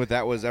other thing with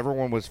that was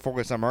everyone was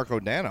focused on Marco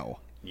Dano.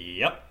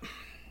 Yep.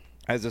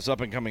 As this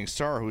up-and-coming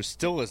star who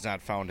still has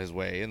not found his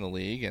way in the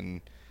league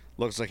and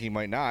looks like he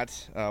might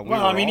not.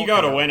 You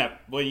go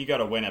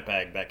to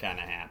Winnipeg, that kind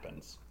of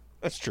happens.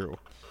 That's true.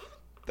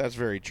 That's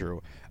very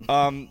true.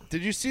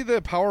 Did you see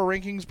the power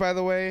rankings, by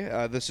the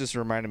way? This just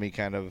reminded me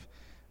kind of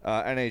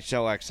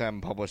NHL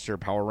XM published their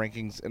power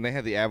rankings, and they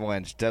had the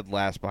Avalanche dead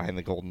last behind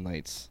the Golden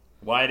Knights.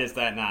 Why does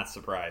that not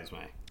surprise me?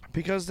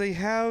 Because they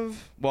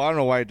have... Well, I don't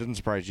know why it doesn't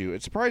surprise you.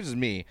 It surprises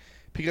me,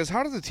 because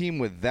how does a team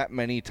with that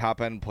many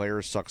top-end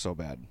players suck so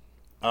bad?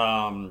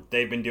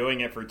 They've been doing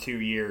it for 2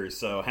 years,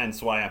 so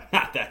hence why I'm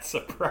not that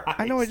surprised.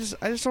 I know, I just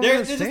don't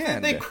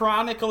understand. They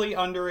chronically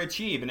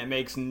underachieve, and it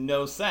makes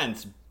no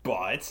sense,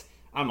 but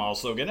I'm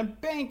also going to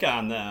bank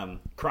on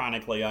them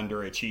chronically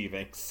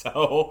underachieving.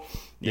 So,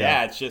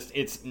 yeah,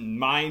 it's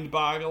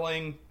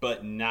mind-boggling,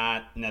 but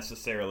not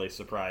necessarily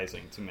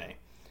surprising to me.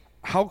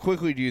 How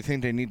quickly do you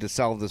think they need to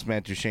solve this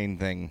Matt Duchene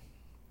thing?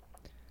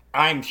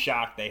 I'm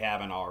shocked they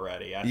haven't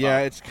already.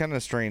 It's kind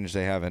of strange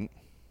they haven't.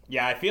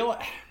 Yeah, I feel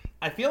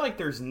like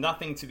there's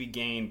nothing to be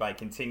gained by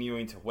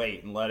continuing to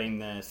wait and letting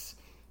this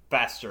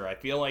fester. I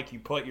feel like you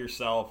put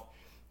yourself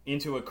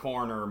into a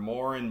corner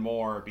more and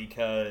more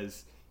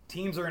because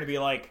teams are going to be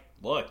like,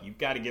 look, you've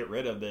got to get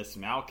rid of this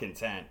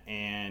malcontent,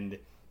 and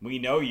we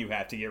know you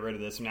have to get rid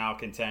of this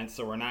malcontent,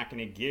 so we're not going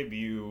to give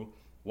you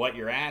what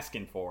you're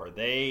asking for.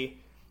 They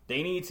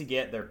need to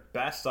get their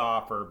best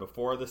offer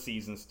before the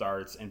season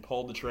starts and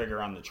pull the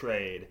trigger on the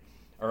trade,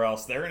 or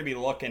else they're going to be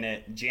looking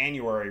at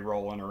January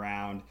rolling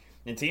around,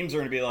 and teams are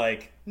going to be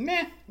like,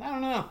 meh, I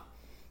don't know.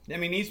 I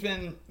mean, he's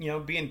been,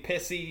 being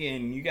pissy,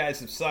 and you guys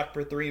have sucked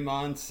for 3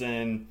 months,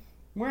 and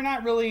we're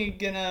not really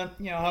going to,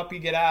 help you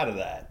get out of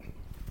that.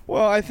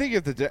 Well, I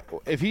think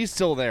if he's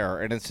still there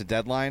and it's a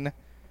deadline,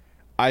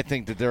 I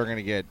think that they're going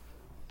to get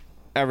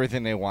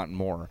everything they want and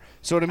more.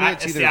 So to me,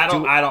 it's either.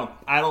 I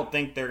don't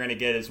think they're going to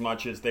get as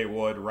much as they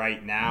would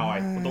right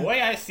now. The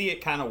way I see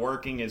it kind of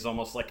working is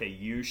almost like a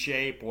U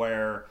shape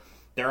where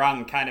they're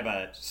on kind of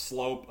a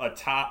slope, a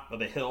top of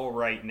the hill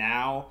right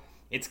now.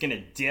 It's going to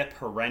dip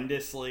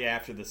horrendously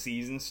after the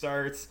season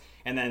starts,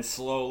 and then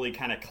slowly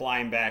kind of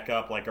climb back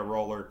up like a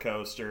roller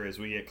coaster as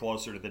we get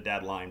closer to the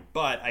deadline.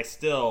 But I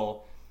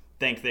still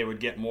think they would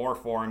get more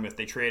for him if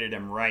they traded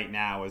him right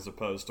now as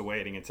opposed to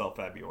waiting until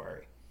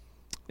February.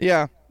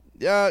 Yeah,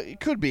 it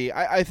could be.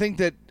 I think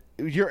that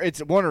it's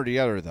one or the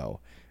other,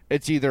 though.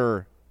 It's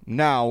either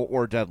now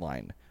or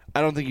deadline. I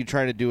don't think you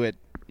try to do it,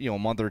 a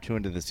month or two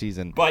into the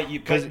season. But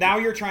now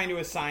you're trying to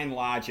assign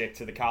logic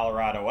to the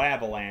Colorado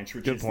Avalanche,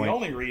 which is the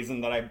only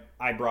reason that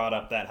I brought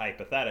up that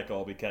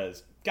hypothetical,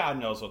 because God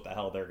knows what the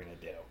hell they're going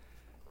to do.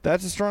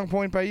 That's a strong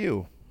point by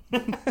you.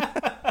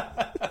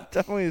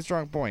 Definitely a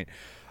strong point.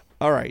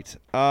 All right.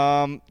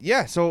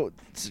 So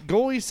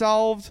goalie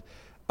solved.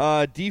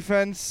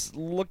 Defense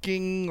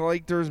looking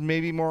like there's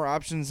maybe more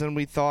options than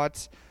we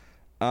thought.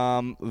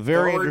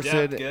 Very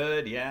interested.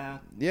 Good, yeah.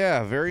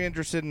 Yeah, very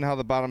interested in how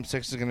the bottom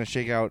six is going to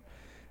shake out.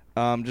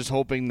 Just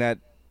hoping that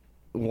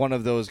one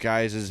of those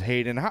guys is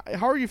Hayden.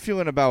 How are you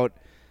feeling about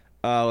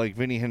like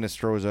Vinny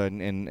Hinostroza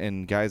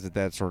and guys at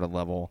that sort of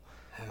level?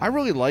 I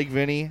really like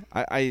Vinny.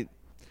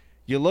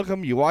 You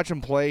watch him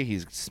play.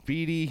 He's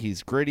speedy.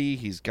 He's gritty.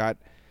 He's got,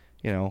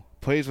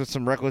 plays with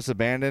some reckless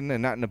abandon,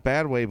 and not in a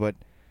bad way, but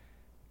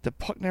the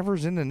puck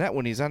never's in the net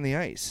when he's on the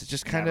ice. It's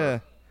just kind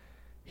of,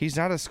 he's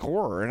not a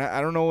scorer, and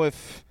I don't know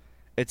if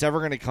it's ever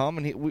going to come.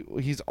 And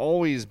he's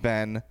always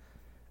been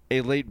a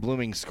late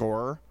blooming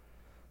scorer,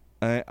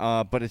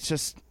 but it's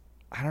just,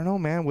 I don't know,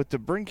 man. With the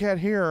Brincat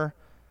here,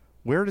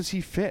 where does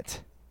he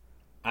fit?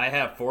 I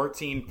have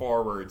 14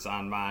 forwards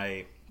on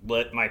my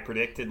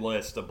predicted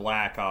list of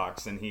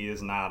Blackhawks, and he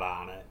is not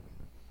on it.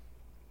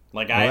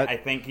 I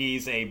think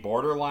he's a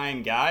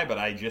borderline guy, but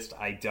I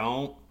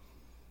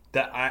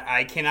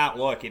cannot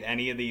look at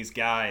any of these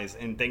guys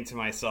and think to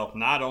myself,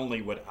 not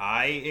only would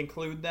I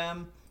include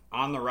them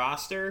on the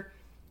roster,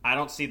 I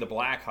don't see the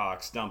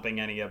Blackhawks dumping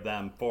any of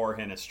them for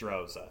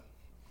Hinostroza.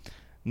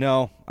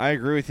 No, I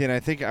agree with you,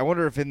 and I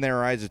wonder if in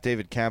their eyes, if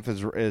David Kempf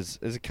is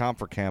it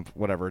Kempf or Kemp,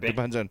 whatever. It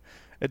depends on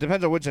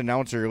which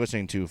announcer you're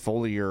listening to,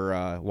 Foley or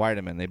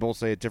Weideman. They both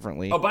say it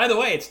differently. Oh, by the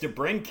way, it's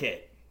DeBrincat.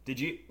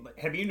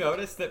 Have you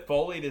noticed that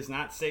Foley does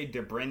not say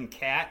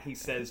DeBrincat? He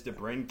says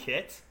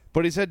DeBrincat.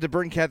 But he said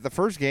DeBrincat the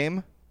first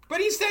game. But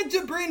he said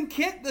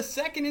DeBrincat the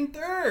second and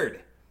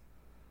third.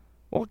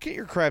 Well, get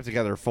your crap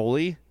together,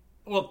 Foley.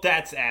 Well,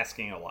 that's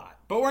asking a lot.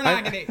 But we're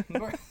not going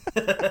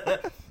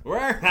to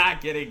we're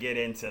not going to get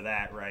into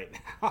that right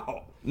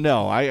now.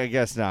 No, I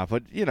guess not.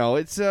 But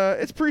it's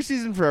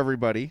preseason for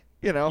everybody.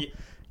 You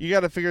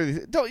got to figure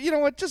these. Don't you know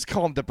what? Just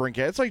call him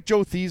DeBrincat. It's like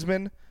Joe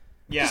Theismann.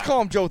 Yeah. Just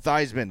call him Joe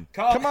Theismann.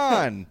 Come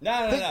on.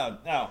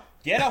 No.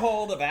 Get a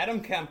hold of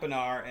Adam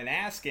Kempenaar and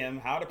ask him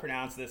how to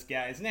pronounce this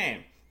guy's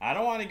name. I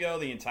don't want to go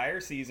the entire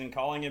season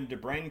calling him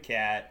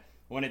DeBrincat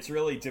when it's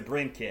really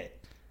DeBrincat.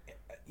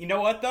 You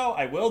know what, though?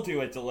 I will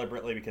do it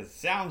deliberately because it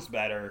sounds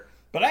better,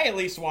 but I at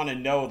least want to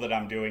know that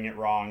I'm doing it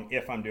wrong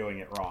if I'm doing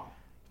it wrong.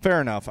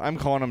 Fair enough. I'm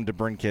calling him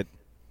DeBrincat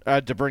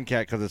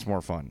because it's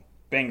more fun.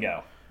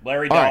 Bingo.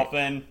 Larry All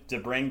Dolphin, right.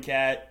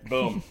 DeBrincat,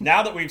 boom.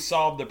 Now that we've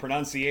solved the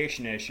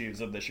pronunciation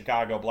issues of the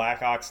Chicago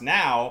Blackhawks,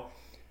 now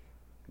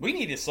we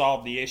need to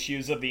solve the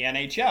issues of the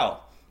NHL.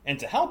 And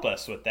to help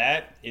us with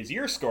that is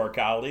your score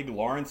colleague,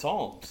 Lawrence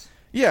Holmes.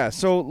 Yeah,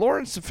 so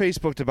Lawrence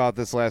Facebooked about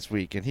this last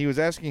week, and he was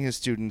asking his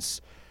students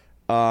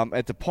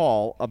at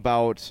DePaul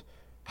about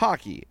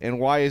hockey and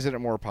why isn't it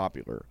more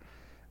popular.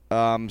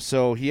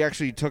 So he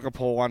actually took a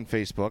poll on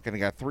Facebook, and he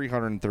got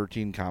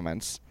 313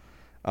 comments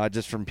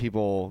just from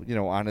people,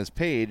 on his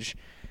page,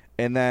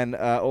 and then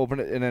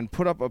opened it and then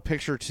put up a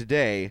picture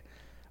today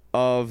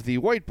of the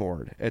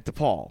whiteboard at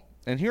DePaul.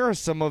 And here are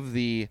some of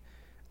the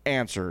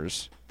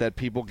answers that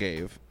people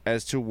gave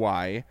as to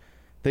why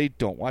they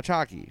don't watch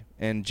hockey.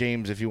 And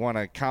James, if you want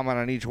to comment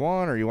on each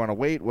one or you want to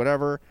wait,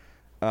 whatever,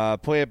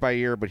 play it by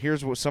ear. But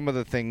here's what some of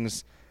the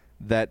things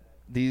that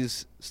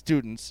these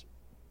students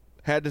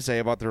had to say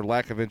about their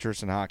lack of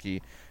interest in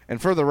hockey.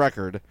 And for the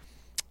record,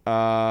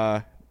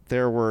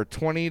 there were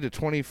ages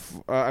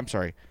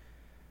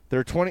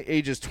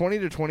 20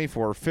 to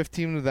 24,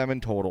 15 of them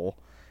in total,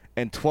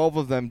 and 12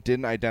 of them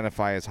didn't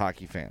identify as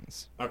hockey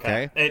fans.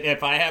 Okay?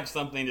 If I have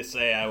something to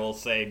say, I will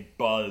say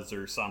buzz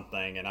or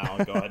something, and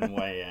I'll go ahead and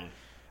weigh in.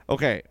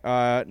 Okay,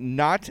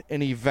 not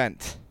an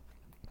event.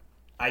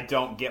 I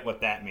don't get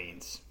what that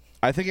means.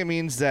 I think it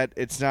means that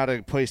it's not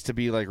a place to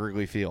be like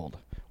Wrigley Field,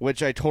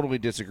 which I totally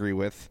disagree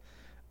with.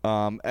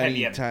 Go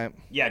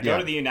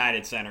to the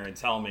United Center and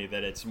tell me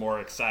that it's more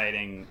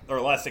exciting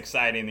or less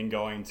exciting than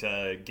going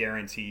to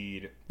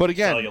guaranteed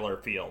cellular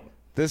field.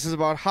 This is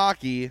about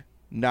hockey,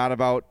 not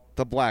about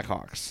the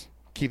Blackhawks.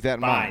 Keep that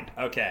in mind.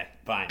 Okay,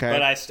 fine.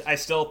 But I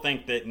still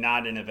think that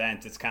not an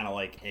event, it's kind of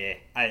like,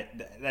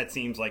 that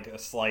seems like a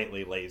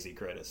slightly lazy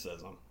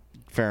criticism.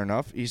 Fair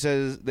enough.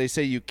 They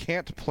say you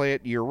can't play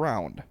it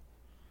year-round.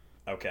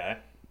 Okay.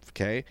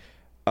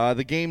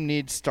 The game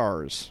needs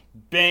stars.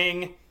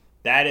 Bing.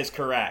 That is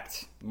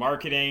correct.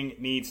 Marketing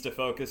needs to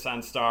focus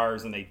on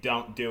stars, and they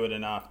don't do it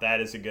enough. That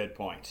is a good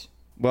point.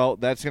 Well,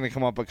 that's going to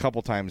come up a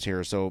couple times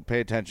here, so pay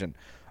attention.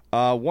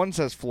 One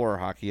says floor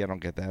hockey. I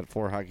don't get that.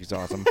 Floor hockey's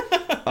awesome.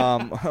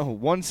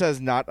 One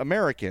says not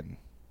American.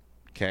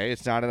 Okay,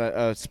 it's not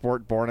a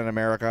sport born in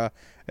America.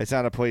 It's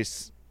not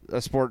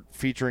a sport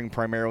featuring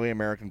primarily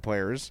American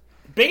players.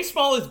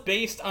 Baseball is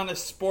based on a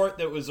sport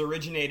that was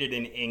originated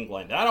in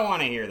England. I don't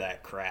want to hear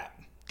that crap.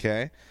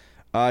 Okay.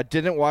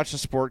 Didn't watch the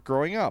sport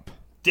growing up.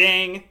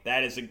 Ding!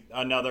 That is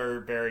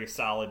another very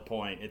solid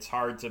point. It's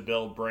hard to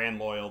build brand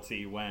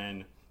loyalty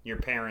when your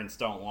parents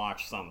don't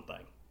watch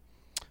something.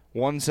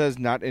 One says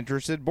not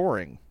interested,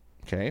 boring.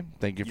 Okay,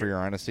 thank you for your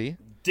honesty.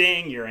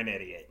 Ding, you're an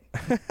idiot.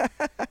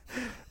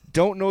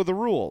 Don't know the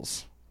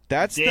rules.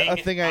 That's a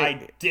thing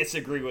I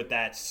disagree with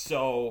that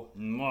so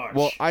much.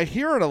 Well, I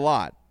hear it a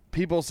lot.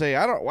 People say,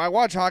 I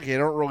watch hockey, I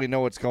don't really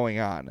know what's going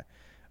on.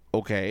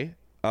 Okay.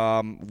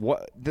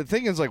 What the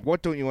thing is, like,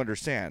 what don't you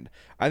understand?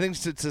 I think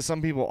to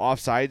some people,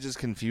 offsides is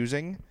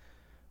confusing.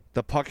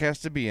 The puck has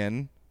to be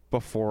in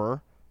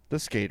before the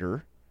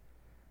skater,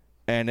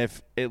 and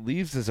if it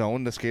leaves the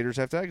zone, the skaters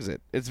have to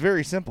exit. It's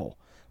very simple.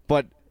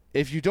 But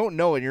if you don't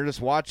know and you're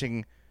just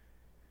watching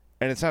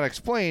and it's not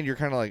explained, you're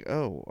kind of like,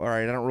 oh, all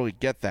right, I don't really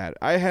get that.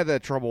 I had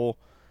that trouble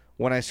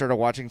when I started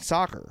watching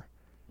soccer.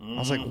 I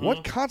was like,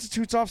 what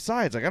constitutes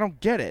offsides? Like, I don't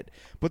get it.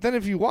 But then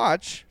if you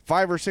watch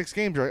 5 or 6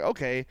 games, you're like,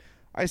 okay,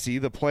 I see.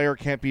 The player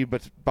can't be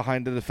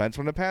behind the defense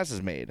when a pass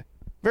is made.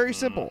 Very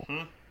simple,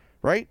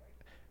 right?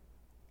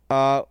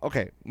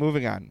 Okay,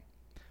 moving on.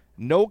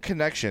 No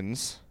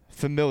connections,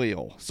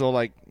 familial. So,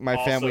 like, my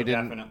also family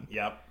didn't. Definite.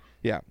 Yep.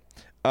 Yeah.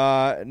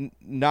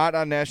 Not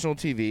on national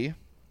TV.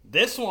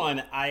 This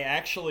one, I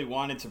actually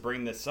wanted to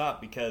bring this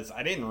up because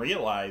I didn't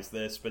realize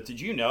this, but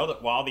did you know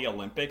that while the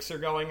Olympics are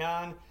going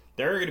on,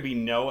 there are going to be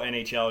no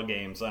NHL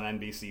games on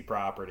NBC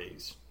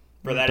properties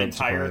for that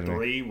entire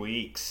 3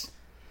 weeks?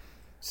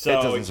 So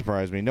it doesn't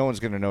surprise me. No one's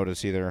going to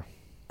notice either.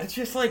 It's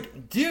just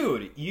like,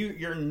 dude,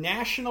 your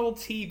national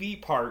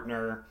TV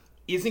partner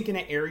isn't going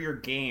to air your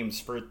games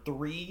for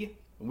 3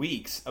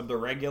 weeks of the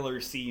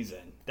regular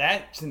season.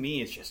 That, to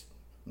me, is just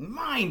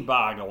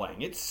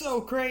mind-boggling. It's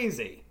so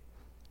crazy.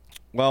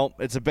 Well,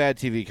 it's a bad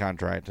TV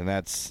contract, and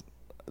that's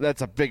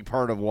a big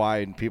part of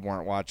why people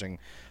aren't watching.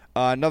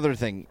 Another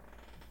thing,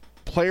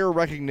 player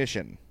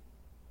recognition.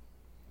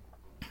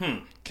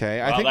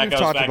 Okay, I think we've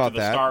talked about that. That goes back to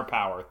the star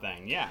power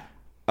thing,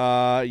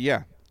 yeah.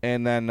 Yeah.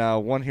 And then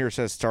one here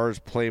says stars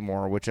play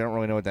more, which I don't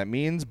really know what that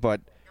means,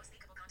 but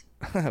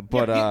people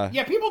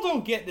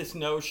don't get this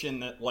notion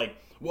that, like,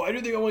 why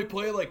do they only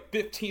play like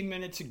 15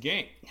 minutes a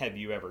game? Have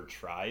you ever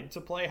tried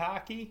to play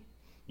hockey?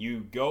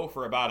 You go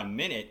for about a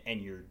minute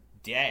and you're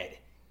dead.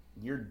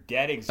 You're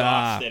dead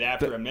exhausted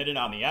after a minute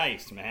on the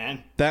ice,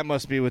 man. That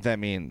must be what that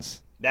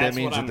means. That's that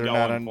means what I'm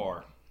going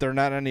for. They're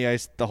not on the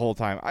ice the whole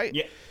time.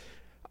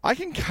 I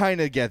can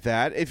kind of get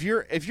that. If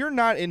you're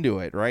not into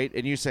it, right,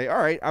 and you say, all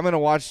right, I'm going to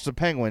watch the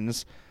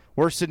Penguins.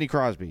 Where's Sidney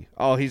Crosby?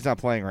 Oh, he's not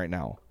playing right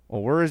now.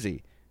 Well, where is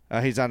he?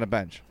 He's on the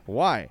bench.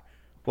 Why?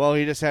 Well,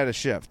 he just had a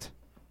shift.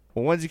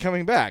 Well, when's he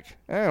coming back?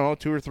 I don't know,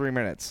 2 or 3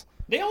 minutes.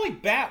 They only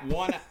bat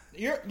one.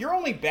 You're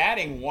only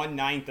batting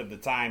 1/9 of the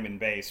time in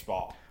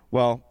baseball.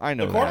 Well, I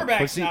know the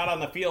quarterback's not on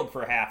the field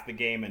for half the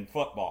game in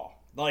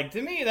football. Like,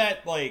 to me,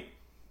 that, like,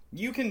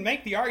 you can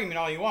make the argument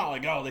all you want,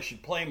 like, oh, they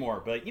should play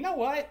more. But you know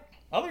what?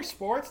 Other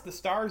sports, the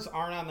stars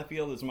aren't on the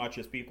field as much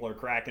as people are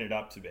cracking it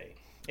up to be.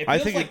 It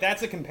feels like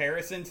that's a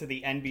comparison to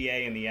the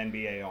NBA and the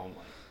NBA only.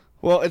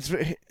 Well, it's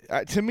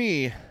to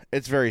me,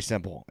 it's very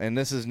simple, and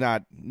this is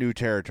not new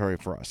territory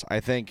for us. I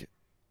think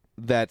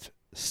that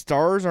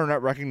stars are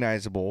not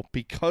recognizable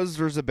because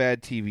there's a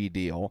bad TV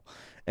deal,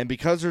 and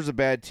because there's a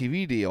bad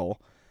TV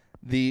deal,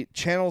 the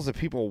channels that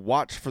people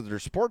watch for their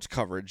sports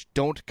coverage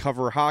don't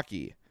cover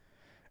hockey,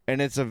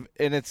 and it's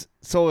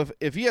so if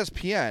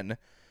ESPN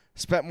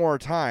spent more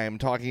time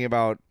talking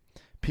about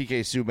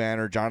PK Subban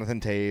or Jonathan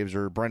Taves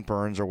or Brent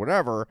Burns or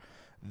whatever,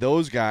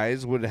 those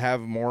guys would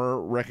have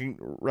more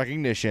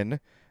recognition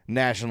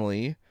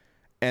nationally,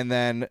 and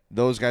then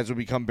those guys would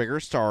become bigger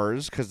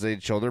stars because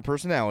they'd show their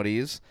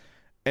personalities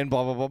and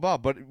blah, blah, blah, blah.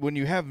 But when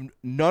you have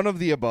none of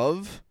the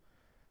above,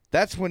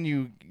 that's when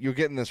you're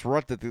getting this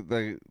rut that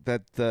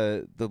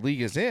the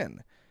league is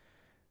in.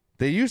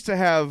 They used to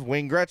have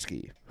Wayne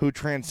Gretzky, who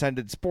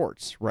transcended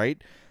sports,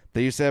 right?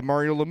 They used to have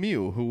Mario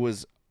Lemieux, who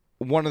was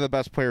one of the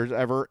best players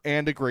ever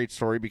and a great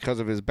story because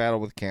of his battle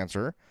with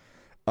cancer.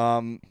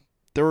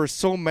 There were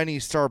so many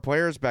star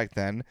players back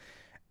then,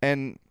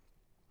 and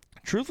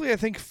truthfully, I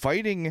think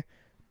fighting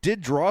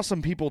did draw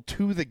some people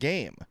to the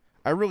game.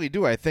 I really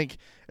do. I think,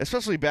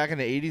 especially back in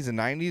the 80s and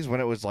 90s when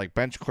it was like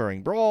bench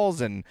clearing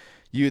brawls and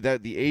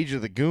the age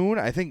of the goon,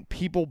 I think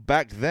people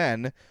back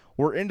then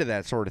were into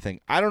that sort of thing.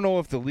 I don't know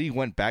if the league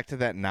went back to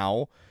that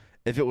now,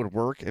 if it would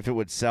work, if it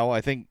would sell.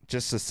 I think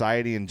just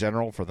society in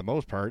general, for the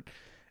most part,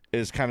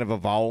 is kind of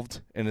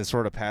evolved and is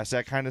sort of past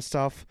that kind of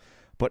stuff.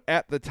 But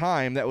at the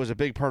time, that was a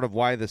big part of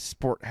why the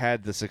sport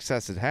had the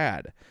success it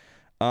had.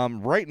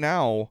 Right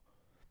now,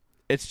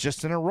 it's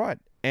just in a rut.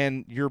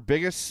 And your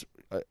biggest,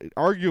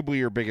 arguably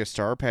your biggest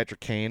star, Patrick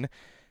Kane,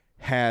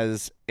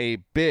 has a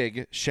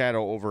big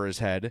shadow over his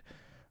head.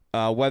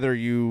 Whether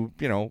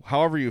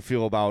however you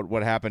feel about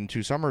what happened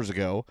 2 summers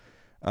ago.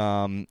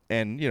 And,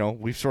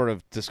 we've sort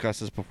of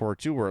discussed this before,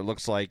 too, where it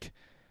looks like,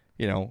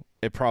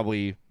 it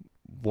probably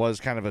was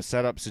kind of a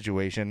setup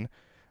situation.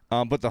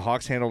 But the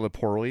Hawks handled it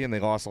poorly, and they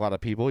lost a lot of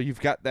people. You've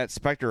got that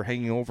specter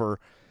hanging over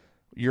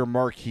your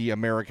marquee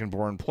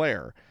American-born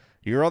player.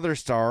 Your other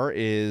star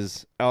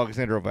is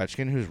Alexander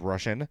Ovechkin, who's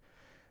Russian.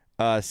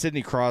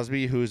 Sidney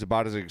Crosby, who's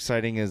about as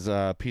exciting as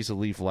a piece of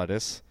leaf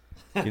lettuce.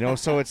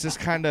 So it's just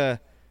kind of...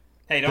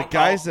 Hey, don't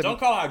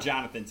call out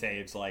Jonathan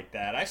Taves like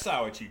that. I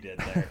saw what you did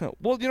there.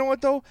 Well, you know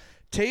what, though?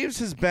 Taves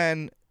has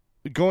been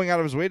going out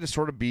of his way to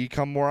sort of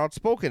become more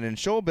outspoken and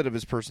show a bit of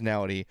his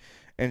personality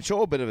and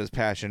show a bit of his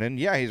passion. And,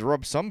 yeah, he's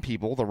rubbed some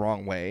people the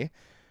wrong way.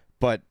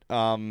 But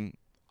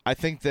I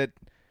think that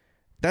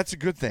that's a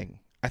good thing.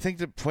 I think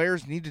that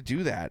players need to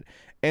do that.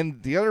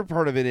 And the other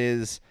part of it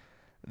is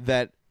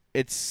that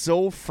it's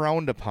so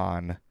frowned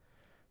upon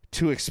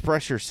to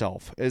express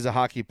yourself as a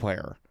hockey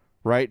player,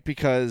 right?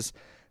 Because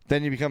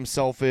then you become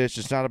selfish.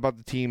 It's not about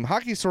the team.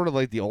 Hockey's sort of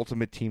like the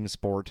ultimate team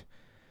sport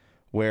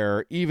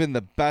where even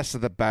the best of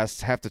the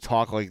best have to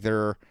talk like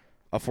they're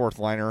a fourth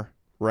liner,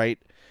 right?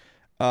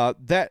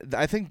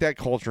 I think that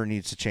culture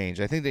needs to change.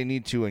 I think they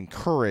need to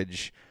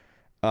encourage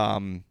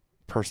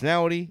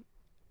personality,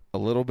 a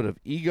little bit of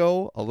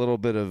ego, a little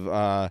bit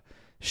of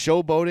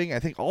showboating. I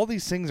think all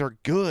these things are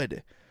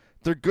good.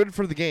 They're good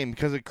for the game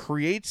because it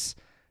creates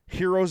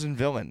heroes and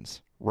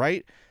villains,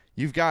 right?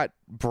 You've got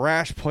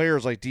brash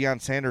players like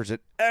Deion Sanders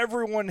that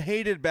everyone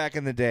hated back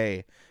in the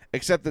day,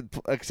 except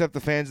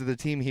the fans of the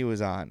team he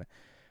was on.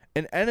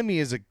 An enemy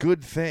is a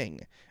good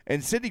thing.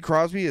 And Sidney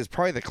Crosby is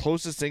probably the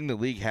closest thing the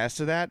league has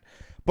to that.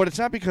 But it's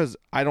not because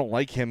I don't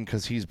like him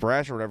because he's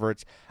brash or whatever.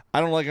 It's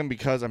I don't like him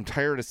because I'm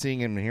tired of seeing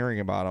him and hearing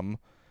about him.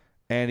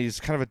 And he's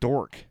kind of a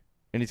dork.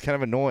 And he's kind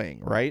of annoying,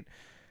 right?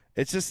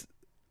 It's just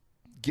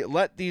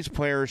let these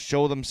players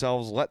show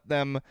themselves. Let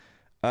them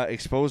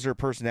expose their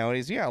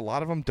personalities. Yeah, a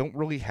lot of them don't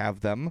really have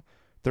them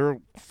They're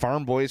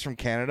farm boys from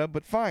Canada,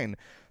 but fine.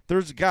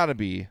 There's got to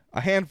be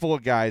a handful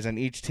of guys on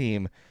each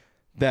team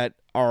that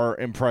are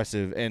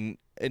impressive and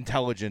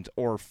intelligent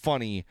or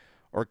funny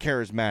or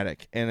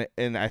charismatic.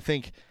 And I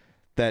think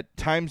that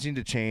times need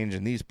to change,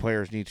 and these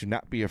players need to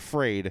not be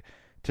afraid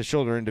to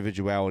show their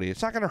individuality.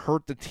 It's not going to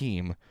hurt the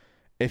team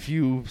if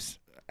you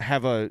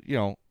have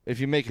if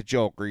you make a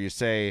joke or you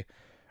say,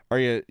 or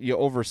you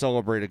over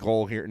celebrate a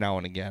goal here now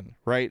and again,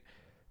 right?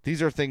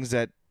 These are things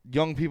that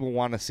young people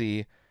want to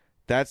see.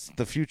 That's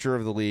the future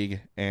of the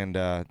league, and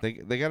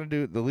they got to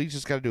do. The league's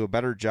just got to do a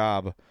better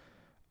job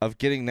of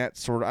getting that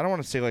sort of. I don't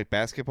want to say like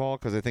basketball,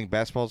 because I think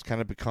basketball's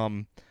kind of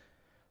become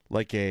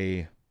like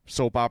a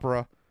soap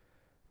opera.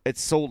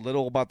 It's so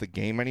little about the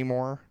game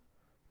anymore.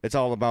 It's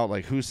all about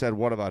like who said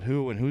what about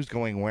who and who's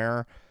going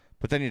where.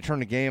 But then you turn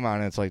the game on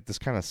and it's like, this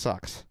kind of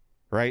sucks,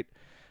 right?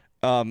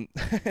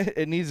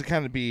 It needs to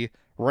kind of be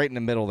right in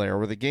the middle there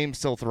where the game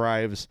still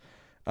thrives,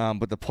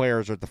 but the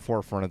players are at the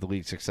forefront of the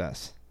league's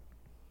success.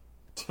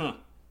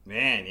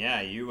 Man,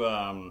 yeah,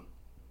 you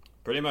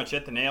pretty much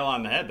hit the nail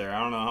on the head there. I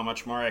don't know how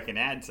much more I can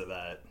add to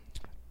that.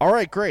 All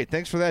right, great.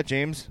 Thanks for that,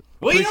 James.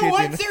 Well, you know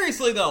what?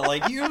 Seriously, though,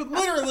 like, you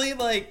literally,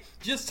 like,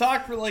 just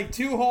talked for, like,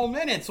 2 whole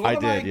minutes.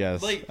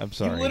 Yes. Like, I'm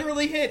sorry. You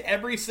literally hit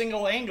every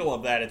single angle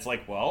of that. It's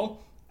like,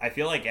 well, I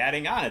feel like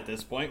adding on at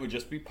this point would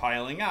just be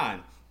piling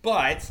on.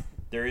 But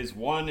there is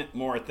one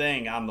more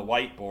thing on the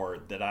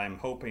whiteboard that I'm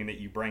hoping that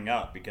you bring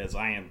up because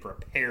I am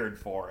prepared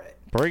for it.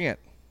 Bring it.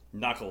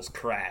 Knuckles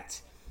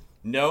Krat.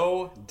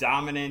 No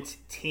dominant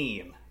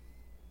team.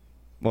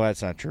 Well,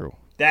 that's not true.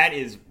 That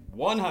is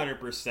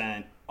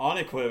 100%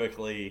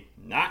 unequivocally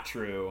not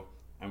true,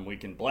 and we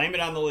can blame it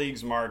on the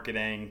league's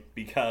marketing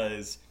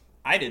because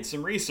I did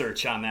some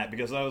research on that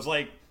because I was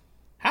like,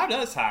 how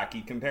does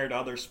hockey compare to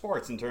other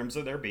sports in terms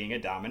of there being a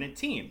dominant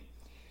team?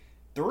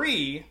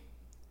 8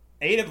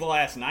 of the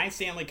last 9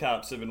 Stanley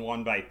Cups have been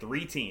won by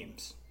 3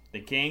 teams. The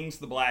Kings,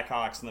 the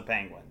Blackhawks, and the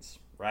Penguins,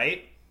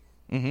 right?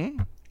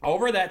 Mm-hmm.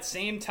 Over that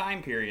same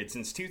time period,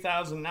 since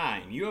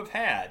 2009, you have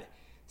had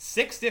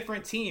 6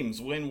 different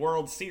teams win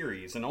World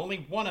Series, and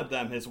only one of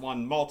them has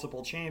won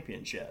multiple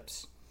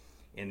championships.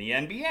 In the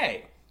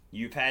NBA,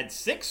 you've had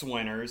 6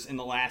 winners in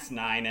the last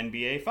 9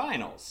 NBA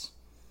Finals.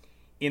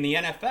 In the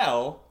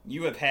NFL,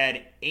 you have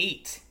had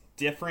 8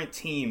 different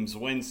teams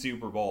win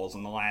Super Bowls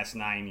in the last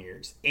 9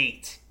 years.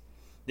 8.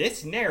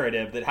 This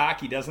narrative that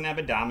hockey doesn't have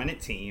a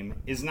dominant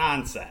team is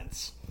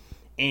nonsense.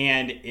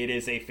 And it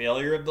is a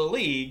failure of the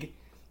league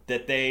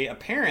that they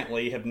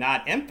apparently have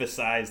not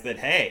emphasized that,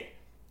 hey,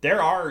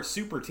 there are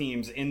super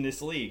teams in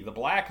this league. The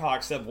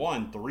Blackhawks have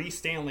won 3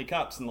 Stanley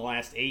Cups in the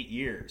last 8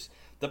 years.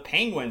 The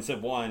Penguins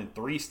have won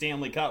 3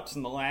 Stanley Cups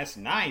in the last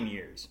 9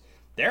 years.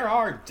 There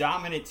are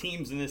dominant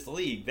teams in this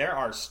league. There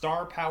are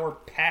star power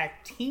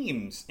packed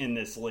teams in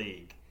this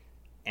league.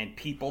 And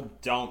people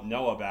don't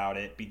know about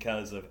it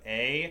because of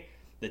A,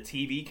 the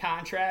TV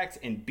contracts,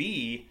 and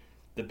B,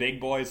 the big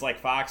boys like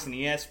Fox and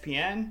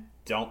ESPN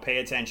don't pay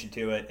attention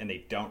to it and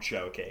they don't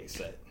showcase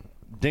it.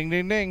 Ding,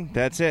 ding, ding.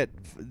 That's it.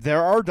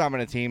 There are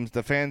dominant teams.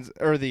 The fans,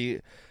 or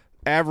the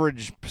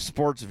average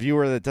sports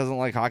viewer that doesn't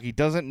like hockey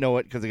doesn't know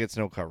it because it gets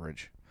no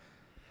coverage.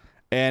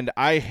 And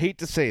I hate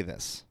to say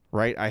this,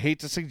 right? I hate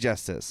to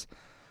suggest this,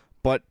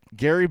 but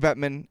Gary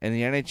Bettman and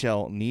the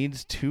NHL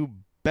needs to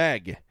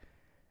beg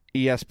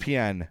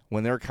ESPN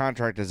when their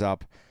contract is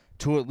up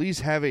to at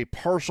least have a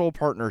partial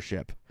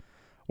partnership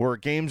where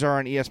games are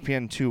on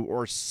ESPN2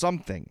 or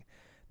something.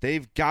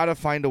 They've got to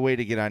find a way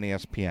to get on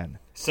ESPN.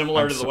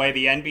 Similar to the way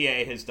the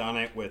NBA has done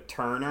it with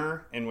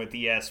Turner and with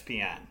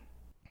ESPN.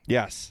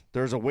 Yes,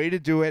 there's a way to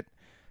do it.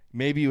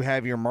 Maybe you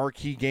have your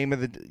marquee game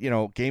of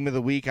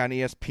the week on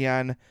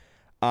ESPN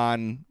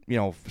on,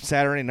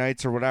 Saturday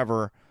nights or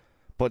whatever,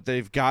 but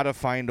they've got to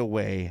find a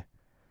way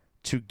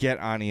to get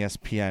on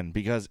ESPN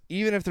because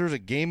even if there's a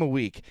game a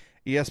week,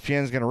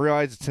 ESPN is going to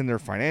realize it's in their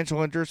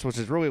financial interest, which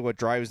is really what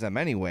drives them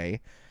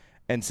anyway,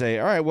 and say,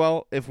 all right,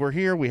 well, if we're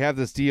here, we have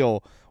this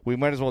deal, we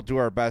might as well do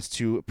our best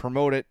to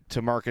promote it,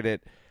 to market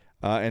it,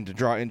 and to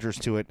draw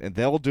interest to it, and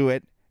they'll do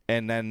it.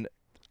 And then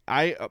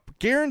I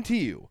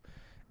guarantee you,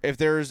 if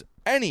there's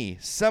any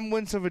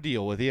semblance of a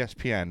deal with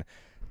ESPN,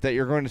 that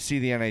you're going to see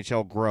the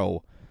NHL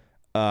grow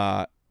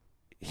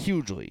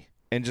hugely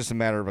in just a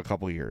matter of a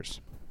couple of years.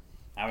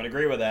 I would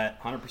agree with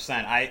that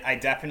 100%. I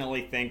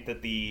definitely think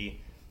that the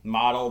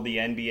model the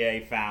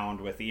NBA found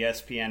with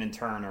ESPN and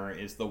Turner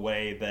is the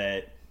way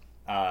that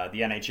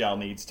the NHL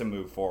needs to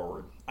move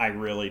forward. I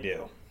really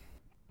do.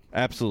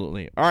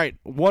 Absolutely. All right,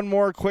 one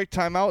more quick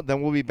timeout,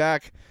 then we'll be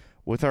back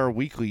with our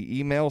weekly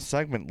email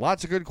segment.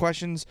 Lots of good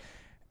questions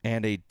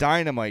and a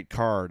dynamite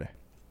card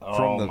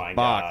from the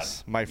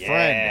box. God. My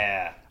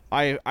friend,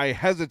 I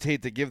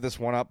hesitate to give this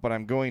one up, but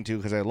I'm going to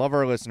because I love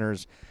our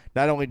listeners.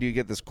 Not only do you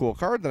get this cool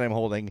card that I'm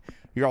holding,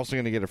 you're also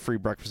going to get a free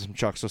breakfast from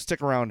Chuck. So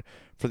stick around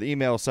for the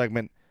email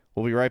segment.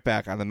 We'll be right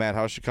back on the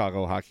Madhouse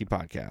Chicago Hockey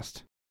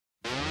Podcast.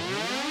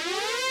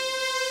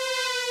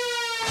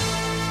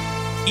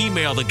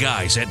 Email the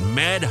guys at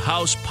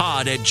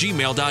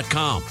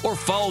madhousepod@gmail.com or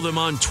follow them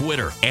on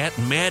Twitter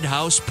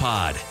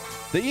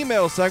 @madhousepod. The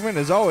email segment,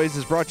 as always,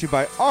 is brought to you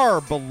by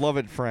our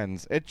beloved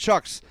friends at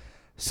Chuck's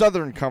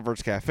Southern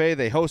Comforts Cafe.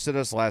 They hosted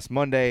us last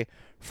Monday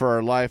for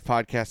our live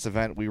podcast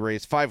event. We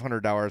raised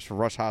 $500 for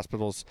Rush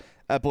Hospital's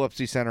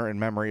Epilepsy Center in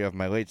memory of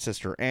my late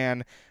sister,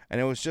 Ann.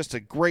 And it was just a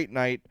great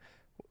night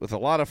with a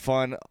lot of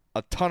fun.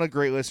 A ton of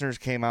great listeners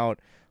came out,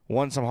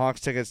 won some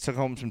Hawks tickets, took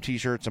home some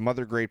T-shirts, some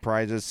other great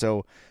prizes.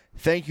 So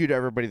thank you to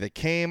everybody that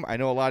came. I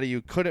know a lot of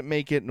you couldn't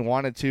make it and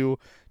wanted to.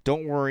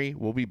 Don't worry.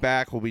 We'll be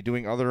back. We'll be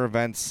doing other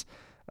events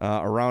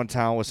around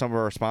town with some of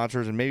our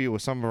sponsors and maybe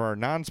with some of our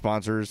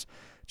non-sponsors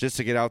just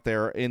to get out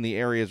there in the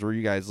areas where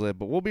you guys live.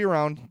 But we'll be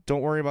around.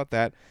 Don't worry about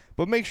that.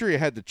 But make sure you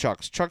head to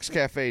Chuck's,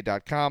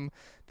 chuckscafe.com.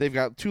 They've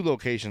got 2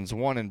 locations,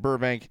 one in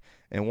Burbank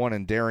and one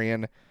in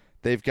Darien.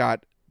 They've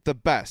got the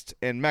best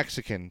in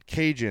Mexican,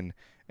 Cajun,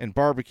 and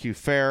barbecue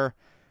fare.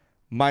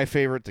 My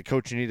favorite, the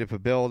Cochinita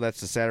Pibil. That's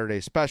the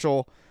Saturday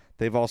special.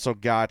 They've also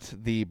got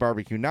the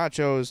barbecue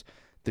nachos,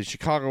 the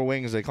Chicago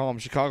wings. They call them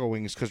Chicago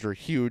wings because they're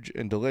huge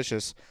and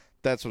delicious.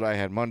 That's what I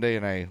had Monday,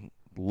 and I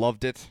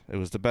loved it. It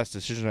was the best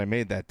decision I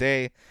made that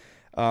day.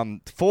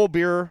 Full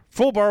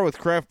bar with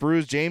craft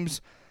brews.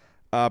 James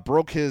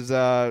broke his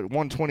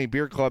 120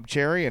 Beer Club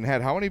cherry and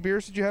had how many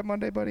beers did you have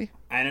Monday, buddy?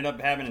 I ended up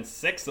having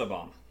 6 of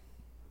them.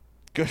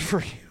 Good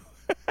for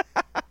you.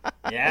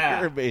 Yeah.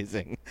 You're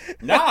amazing.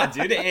 Nah,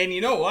 dude, and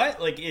you know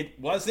what? Like, it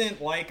wasn't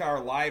like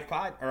our live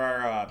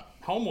our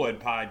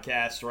Homewood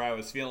podcast where I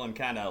was feeling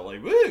kind of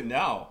like, woo,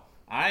 no.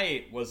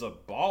 I was a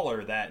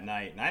baller that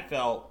night, and I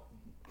felt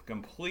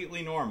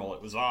completely normal.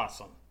 It was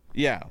awesome.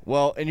 Yeah,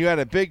 well, and you had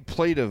a big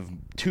plate of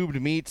tubed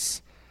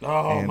meats.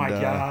 Oh, and, my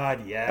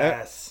God,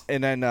 yes.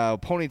 And then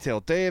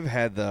Ponytail Dave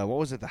had the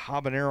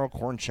habanero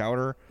corn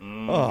chowder.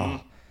 Oh,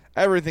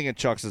 everything at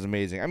Chuck's is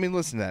amazing. I mean,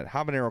 listen to that,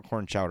 habanero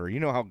corn chowder. You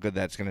know how good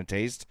that's going to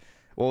taste.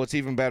 Well, it's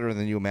even better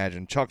than you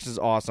imagine. Chuck's is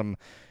awesome.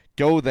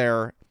 Go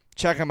there.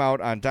 Check them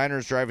out on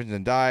Diners, Drive-Ins,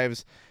 and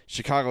Dives,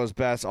 Chicago's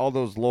Best, all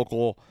those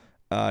local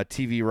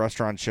TV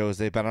restaurant shows.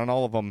 They've been on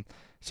all of them.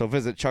 So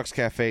visit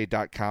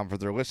chuckscafe.com for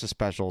their list of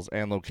specials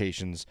and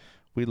locations.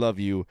 We love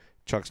you,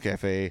 Chuck's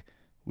Cafe.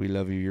 We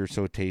love you. You're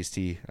so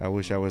tasty. I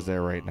wish I was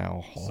there right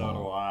now. Oh. So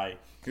do I.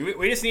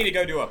 We just need to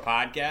go do a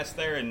podcast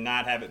there and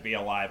not have it be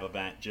a live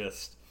event.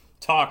 Just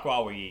talk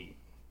while we eat.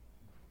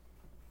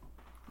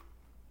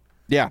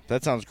 Yeah,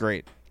 that sounds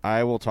great.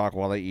 I will talk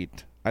while I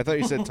eat. I thought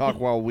you said talk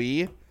while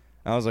we.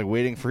 I was like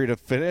waiting for you to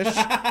finish.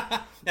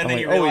 And then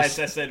you realized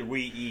I said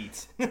we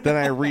eat. Then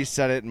I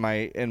reset it in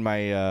my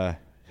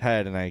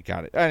head and I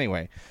got it.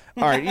 Anyway,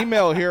 all right.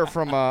 Email here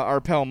from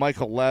our pal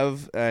Michael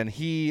Lev, and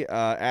he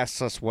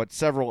asks us what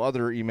several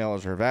other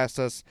emailers have asked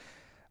us.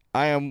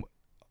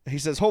 He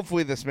says,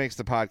 hopefully this makes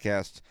the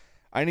podcast.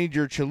 I need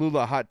your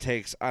Cholula hot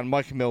takes on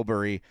Mike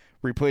Milbury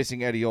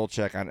replacing Eddie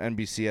Olczyk on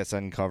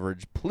NBCSN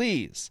coverage,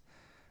 please.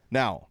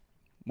 Now,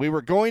 we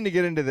were going to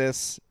get into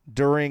this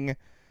during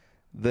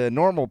the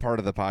normal part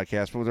of the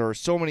podcast, but there were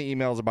so many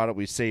emails about it,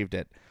 we saved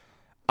it.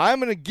 I'm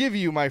going to give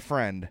you, my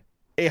friend,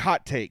 a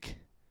hot take.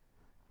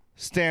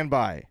 Stand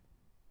by.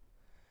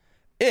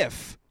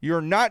 If you're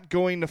not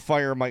going to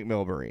fire Mike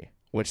Milbury,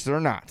 which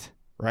they're not,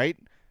 right?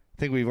 I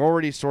think we've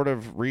already sort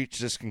of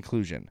reached this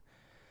conclusion.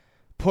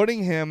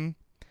 Putting him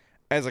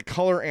as a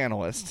color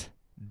analyst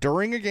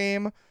during a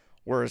game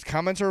where his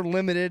comments are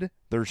limited,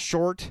 they're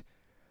short,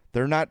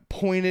 they're not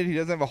pointed, he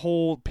doesn't have a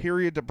whole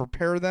period to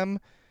prepare them,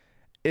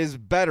 is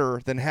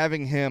better than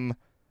having him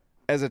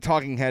as a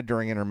talking head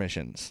during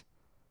intermissions.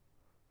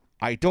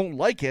 I don't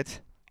like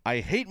it. I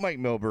hate Mike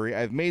Milbury.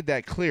 I've made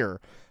that clear.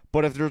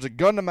 But if there's a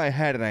gun to my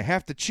head and I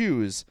have to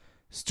choose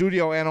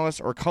studio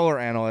analyst or color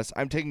analyst,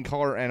 I'm taking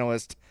color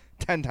analyst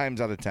 10 times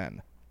out of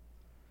 10.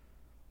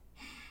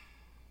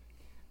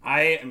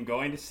 I am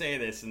going to say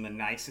this in the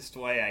nicest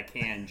way I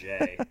can,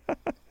 Jay.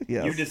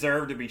 Yes. You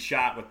deserve to be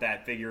shot with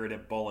that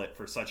figurative bullet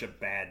for such a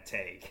bad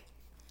take.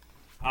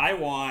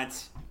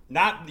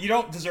 You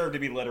don't deserve to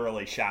be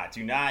literally shot.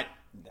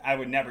 I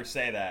would never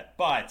say that.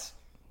 But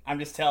I'm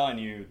just telling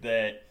you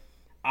that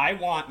I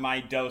want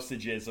my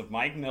dosages of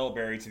Mike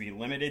Milbury to be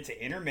limited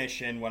to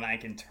intermission when I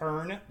can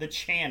turn the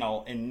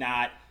channel and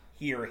not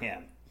hear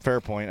him.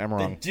 Fair point. I'm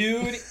wrong.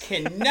 The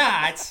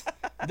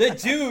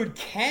dude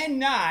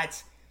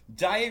cannot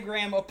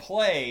diagram a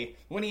play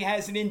when he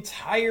has an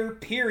entire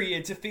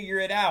period to figure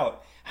it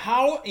out.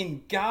 How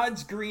in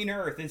God's green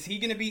earth is he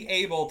going to be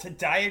able to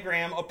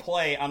diagram a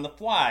play on the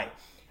fly?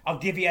 I'll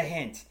give you a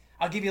hint.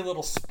 I'll give you a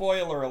little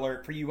spoiler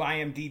alert for you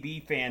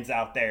IMDb fans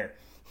out there.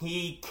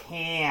 He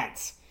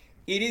can't.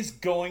 It is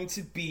going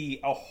to be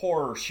a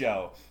horror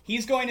show.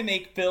 He's going to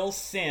make Phil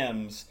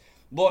Simms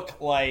look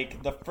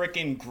like the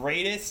frickin'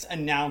 greatest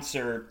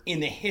announcer in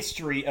the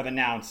history of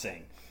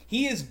announcing.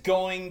 He is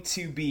going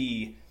to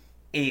be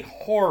a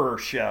horror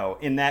show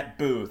in that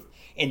booth.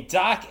 And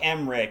Doc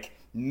Emmerich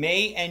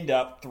may end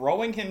up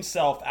throwing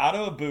himself out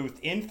of a booth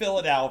in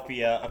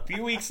Philadelphia a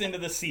few weeks into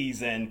the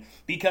season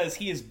because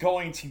he is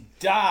going to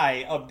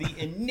die of the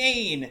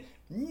inane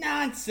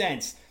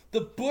nonsense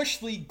the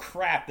Bush League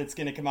crap that's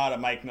going to come out of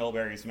Mike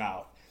Milbury's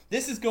mouth.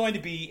 This is going to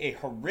be a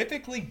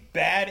horrifically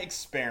bad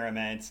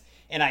experiment,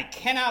 and I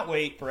cannot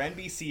wait for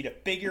NBC to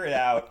figure it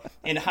out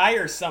and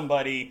hire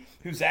somebody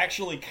who's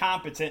actually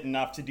competent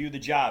enough to do the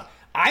job.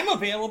 I'm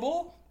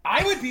available.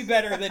 I would be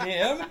better than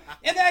him,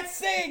 and that's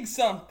saying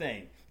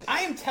something.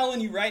 I am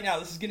telling you right now,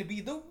 this is going to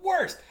be the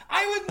worst.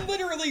 I would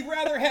literally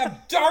rather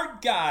have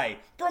Dart Guy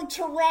from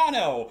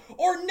Toronto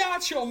or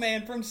Nacho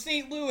Man from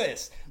St.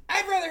 Louis.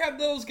 I'd rather have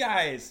those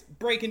guys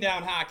breaking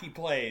down hockey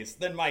plays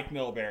than Mike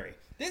Milbury.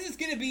 This is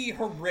going to be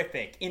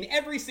horrific in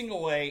every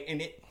single way,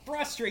 and it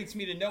frustrates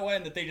me to no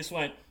end that they just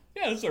went,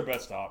 yeah, this is our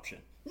best option.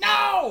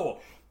 No!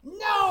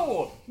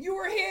 No! You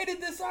were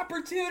handed this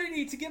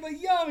opportunity to give a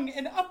young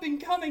and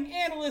up-and-coming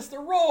analyst a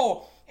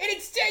role, and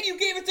instead you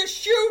gave it to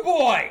Shoe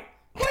Boy!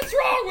 What's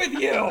wrong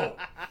with you?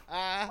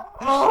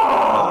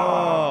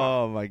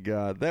 Oh, my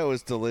God. That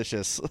was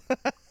delicious.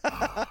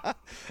 I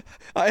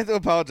have to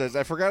apologize.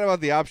 I forgot about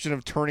the option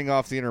of turning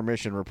off the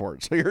intermission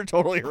report. So you're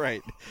totally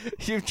right.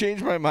 You've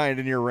changed my mind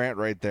in your rant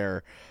right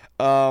there.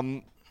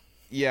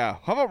 Yeah.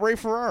 How about Ray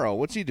Ferraro?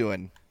 What's he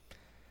doing?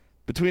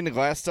 Between the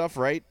glass stuff,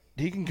 right?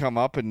 He can come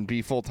up and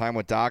be full-time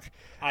with Doc.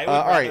 I would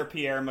rather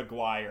Pierre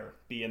Maguire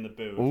be in the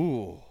booth.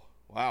 Ooh.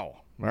 Wow.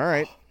 All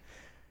right.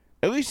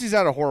 At least he's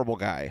not a horrible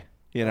guy.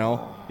 You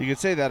know, you could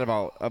say that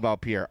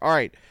about Pierre. All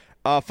right,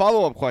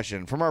 follow-up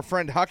question from our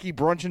friend Hockey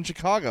Brunch in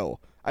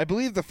Chicago. I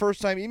believe the first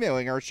time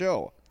emailing our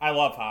show. I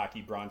love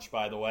Hockey Brunch,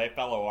 by the way.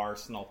 Fellow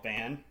Arsenal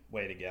fan.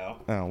 Way to go.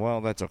 Oh,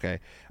 well, that's okay.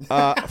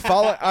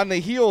 Follow on the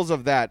heels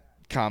of that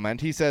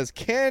comment, he says,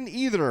 can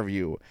either of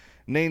you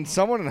name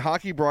someone in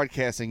hockey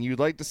broadcasting you'd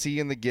like to see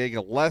in the gig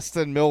less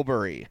than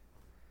Milbury?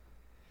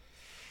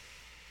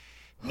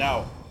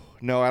 No.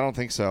 No, I don't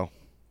think so.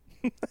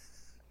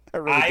 I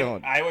really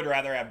don't. I would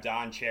rather have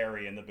Don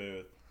Cherry in the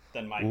booth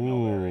than Mike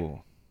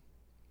Milbury.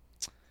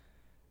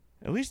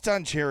 At least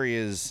Don Cherry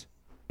is,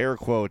 air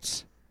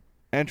quotes,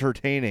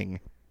 entertaining.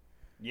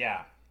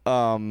 Yeah.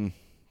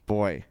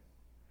 Boy.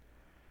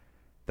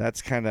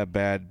 That's kind of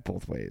bad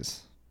both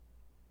ways.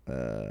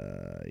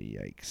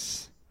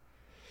 Yikes.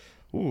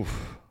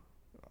 Oof.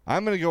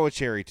 I'm going to go with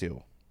Cherry,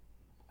 too.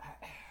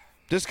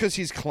 Just because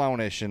he's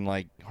clownish and,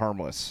 like,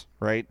 harmless,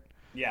 right?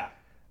 Yeah.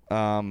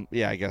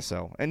 Yeah, I guess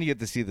so. And you get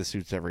to see the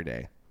suits every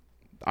day.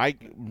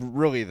 Mike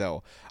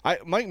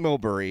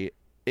Milbury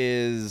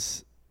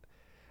is,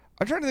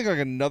 I'm trying to think like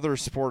another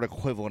sport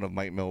equivalent of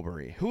Mike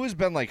Milbury, who has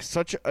been like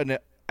such an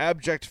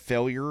abject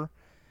failure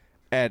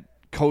at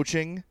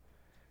coaching.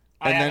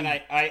 I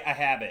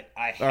have it.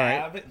 I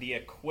have the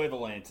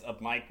equivalent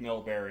of Mike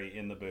Milbury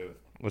in the booth.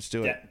 Let's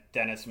do it.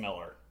 Dennis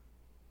Miller.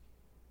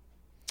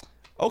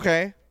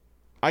 Okay.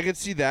 I could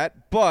see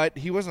that, but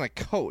he wasn't a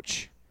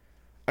coach.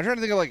 I'm trying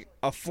to think of like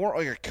a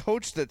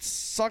coach that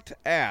sucked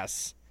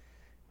ass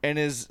and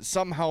is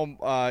somehow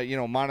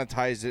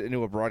monetized it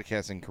into a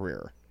broadcasting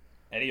career.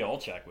 Eddie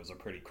Olczyk was a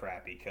pretty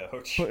crappy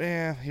coach. But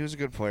yeah, he was a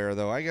good player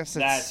though. I guess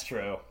that's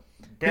true.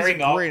 Barry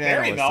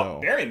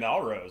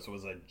Melrose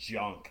was a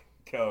junk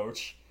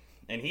coach,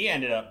 and he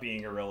ended up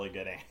being a really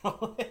good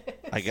analyst.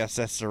 I guess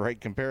that's the right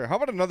comparison. How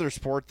about another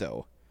sport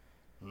though?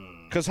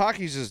 Because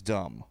hockey's just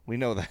dumb. We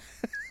know that.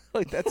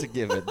 Like that's a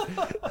given.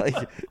 Like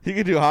you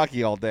can do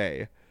hockey all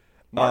day.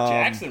 Mark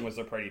Jackson was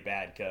a pretty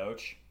bad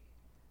coach.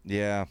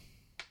 Yeah.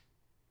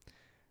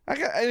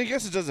 I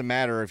guess it doesn't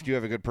matter if you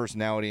have a good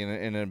personality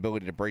and an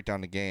ability to break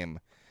down the game.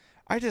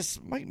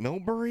 Mike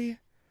Milbury,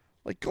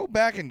 like go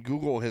back and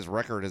Google his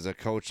record as a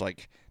coach,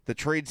 like the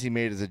trades he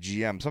made as a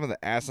GM, some of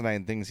the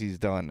asinine things he's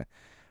done.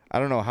 I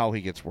don't know how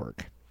he gets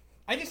work.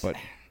 I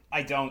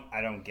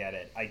don't get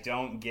it. I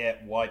don't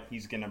get what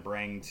he's going to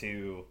bring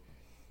to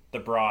the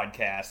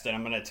broadcast, and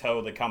I'm going to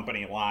toe the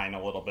company line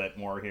a little bit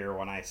more here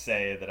when I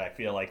say that I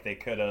feel like they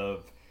could have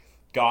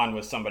gone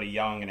with somebody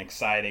young and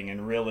exciting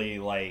and really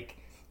like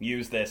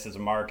use this as a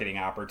marketing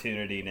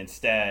opportunity, and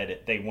instead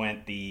they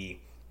went the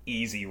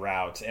easy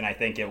route, and I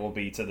think it will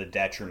be to the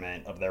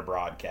detriment of their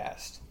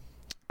broadcast.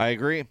 I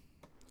agree.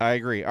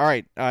 All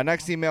right,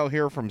 next email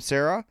here from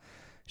Sarah.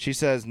 She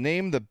says,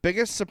 name the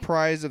biggest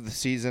surprise of the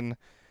season,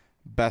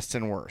 best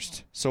and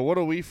worst. So what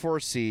do we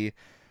foresee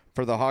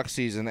for the Hawks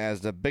season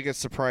as the biggest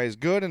surprise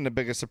good and the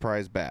biggest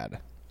surprise bad?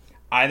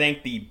 I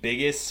think the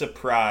biggest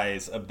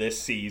surprise of this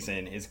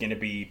season is going to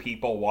be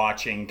people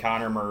watching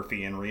Connor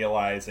Murphy and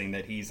realizing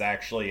that he's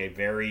actually a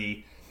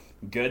very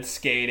good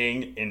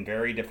skating and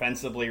very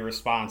defensively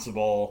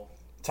responsible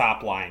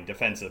top-line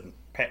defensive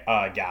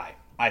guy.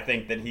 I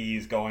think that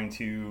he's going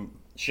to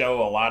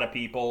show a lot of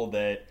people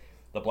that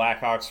the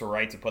Blackhawks were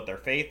right to put their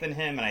faith in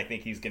him, and I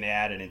think he's going to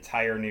add an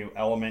entire new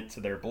element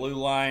to their blue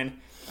line.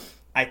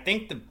 I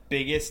think the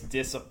biggest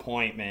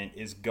disappointment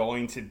is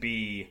going to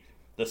be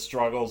the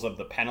struggles of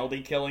the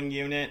penalty killing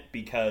unit,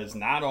 because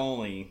not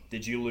only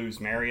did you lose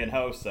Marian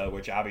Hossa,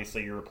 which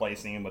obviously you're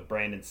replacing him with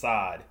Brandon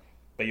Saad,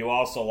 but you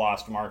also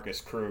lost Marcus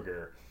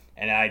Kruger.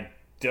 And I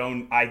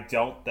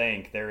don't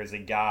think there is a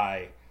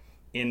guy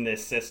in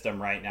this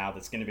system right now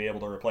that's going to be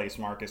able to replace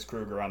Marcus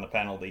Kruger on the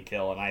penalty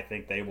kill, and I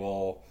think they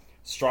will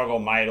struggle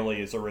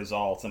mightily as a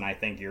result, and I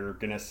think you're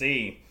going to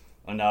see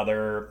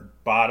another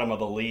bottom of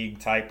the league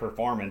type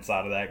performance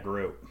out of that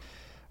group.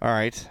 All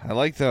right, I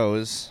like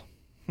those.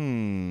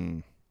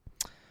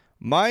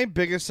 My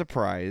biggest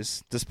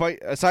surprise,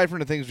 aside from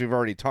the things we've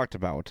already talked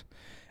about,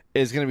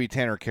 is going to be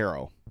Tanner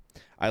Caro.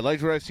 I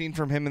liked what I've seen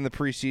from him in the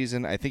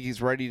preseason. I think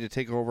he's ready to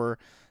take over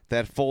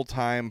that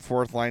full-time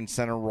fourth-line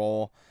center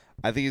role.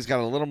 I think he's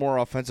got a little more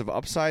offensive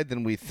upside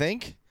than we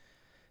think,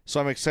 so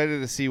I'm excited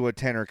to see what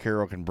Tanner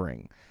Caro can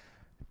bring.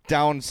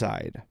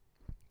 Downside,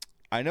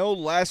 I know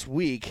last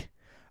week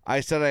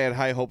I said I had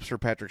high hopes for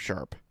Patrick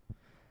Sharp,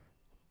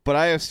 but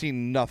I have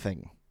seen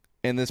nothing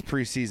in this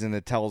preseason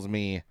that tells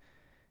me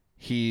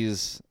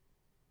he's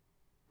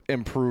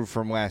improved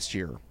from last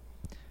year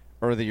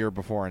or the year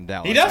before in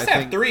Dallas. He does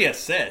have 3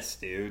 assists,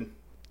 dude.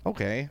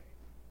 Okay.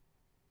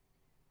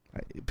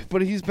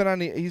 But he's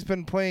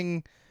been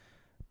playing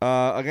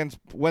against,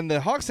 when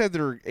the Hawks had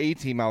their A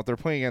team out, they're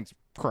playing against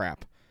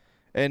crap.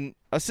 And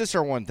assists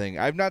are one thing.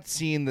 I've not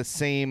seen the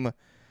same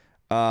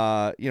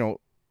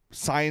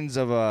signs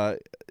of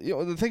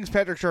the things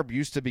Patrick Sharp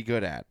used to be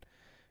good at.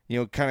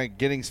 Kind of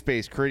getting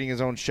space, creating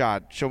his own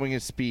shot, showing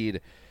his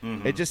speed.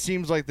 Mm-hmm. It just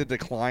seems like the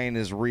decline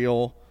is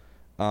real.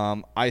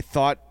 I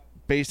thought,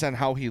 based on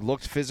how he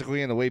looked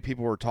physically and the way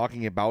people were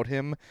talking about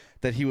him,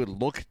 that he would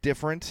look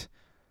different,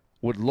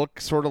 would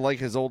look sort of like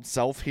his old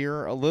self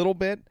here a little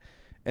bit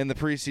in the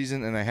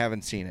preseason, and I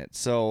haven't seen it.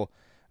 So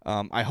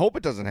I hope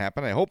it doesn't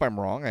happen. I hope I'm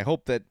wrong. I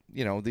hope that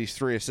these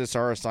 3 assists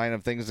are a sign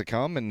of things to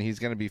come, and he's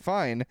going to be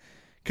fine.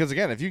 Because,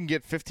 again, if you can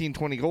get 15,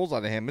 20 goals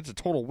out of him, it's a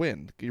total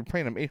win. You're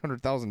paying him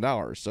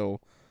 $800,000, so,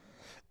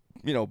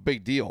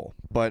 big deal.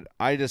 But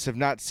I just have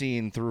not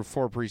seen through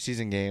 4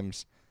 preseason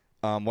games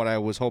what I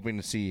was hoping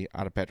to see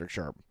out of Patrick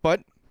Sharp.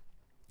 But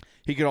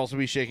he could also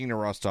be shaking the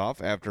rust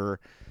off after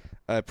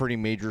a pretty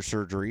major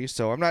surgery.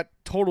 So I'm not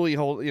totally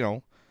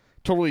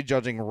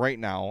judging right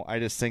now. I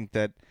just think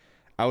that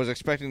I was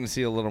expecting to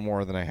see a little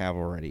more than I have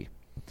already.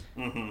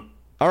 Mm-hmm.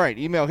 All right,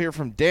 email here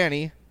from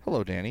Danny.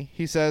 Hello, Danny.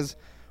 He says,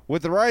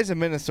 with the rise of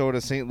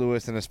Minnesota, St.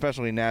 Louis, and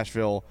especially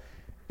Nashville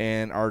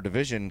in our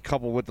division,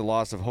 coupled with the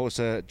loss of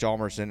Hossa,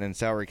 Hjalmarsson, and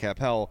salary cap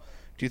hell,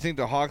 do you think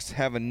the Hawks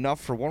have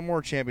enough for one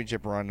more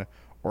championship run,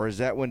 or is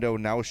that window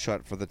now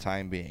shut for the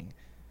time being?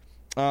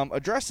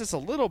 Addressed this a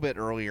little bit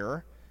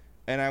earlier,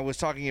 and I was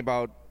talking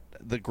about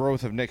the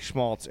growth of Nick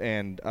Schmaltz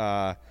and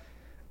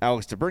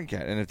Alex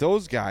DeBrincat. And if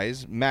those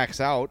guys max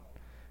out,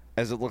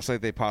 as it looks like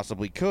they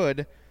possibly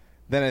could,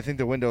 then I think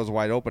the window is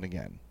wide open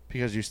again.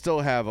 Because you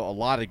still have a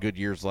lot of good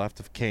years left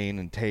of Kane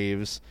and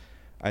Taves.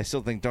 I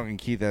still think Duncan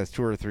Keith has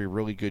 2 or 3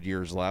 really good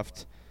years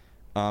left.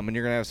 And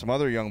you're going to have some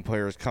other young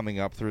players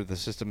coming up through the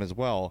system as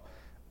well.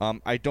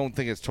 I don't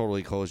think it's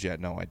totally closed yet.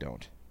 No, I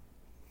don't.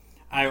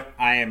 I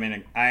am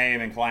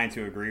inclined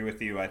to agree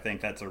with you. I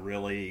think that's a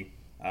really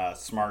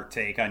smart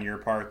take on your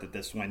part, that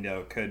this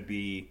window could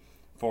be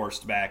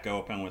forced back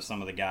open with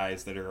some of the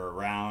guys that are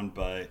around.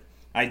 But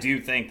I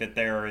do think that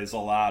there is a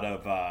lot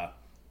of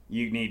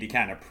you need to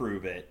kind of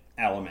prove it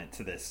element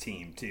to this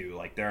team too.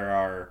 Like, there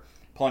are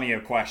plenty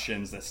of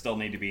questions that still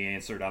need to be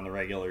answered on the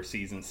regular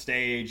season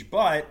stage,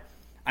 but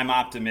I'm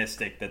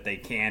optimistic that they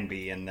can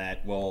be, and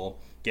that we'll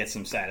get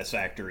some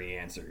satisfactory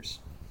answers.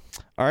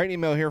 All right,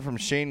 email here from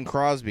Shane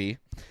Crosby.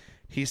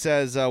 He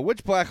says,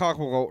 which Blackhawk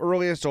will go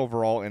earliest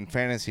overall in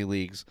fantasy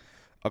leagues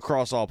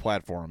across all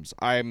platforms?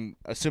 I'm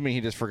assuming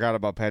he just forgot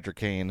about Patrick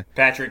Kane.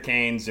 Patrick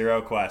Kane,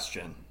 0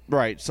 question.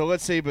 Right, so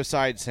let's say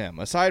besides him,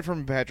 aside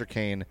from Patrick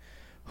Kane,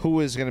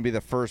 who is going to be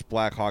the first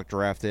Blackhawk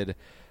drafted?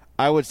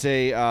 I would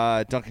say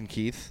Duncan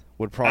Keith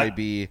would probably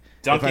be.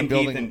 Duncan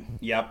Keith,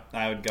 yep,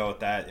 I would go with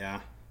that,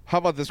 yeah. How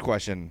about this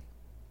question?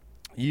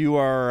 You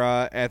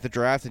are at the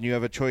draft, and you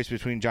have a choice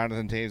between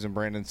Jonathan Taves and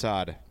Brandon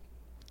Saad.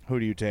 Who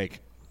do you take?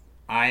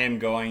 I am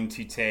going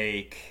to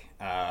take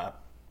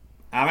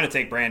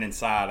Brandon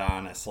Saad,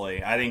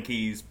 honestly. I think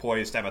he's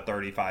poised to have a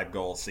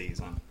 35-goal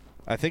season.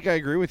 I think I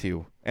agree with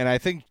you. And I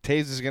think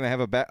Taves is going to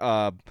have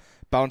a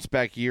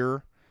bounce-back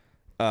year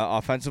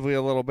offensively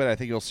a little bit. I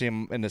think you'll see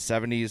him in the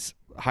 70s,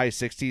 high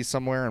 60s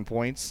somewhere in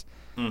points.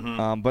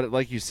 Mm-hmm. But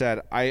like you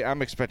said,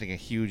 I'm expecting a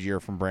huge year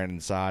from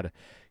Brandon Saad.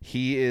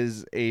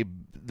 He's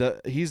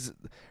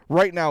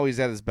right now he's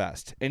at his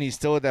best, and he's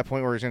still at that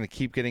point where he's going to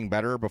keep getting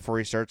better before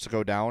he starts to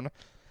go down.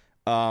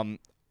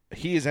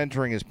 He is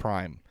entering his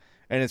prime,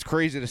 and it's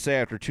crazy to say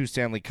after 2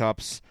 Stanley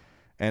Cups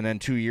and then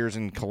 2 years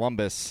in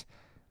Columbus,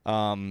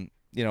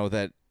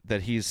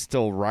 that he's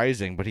still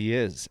rising, but he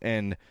is.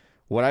 And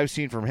what I've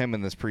seen from him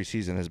in this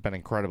preseason has been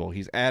incredible.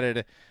 He's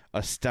added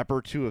a step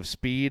or 2 of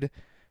speed.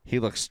 He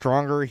looks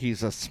stronger.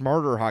 He's a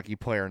smarter hockey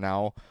player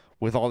now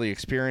with all the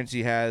experience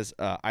he has.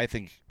 I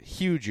think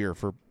huge year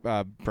for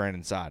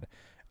Brandon Saad.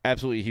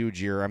 Absolutely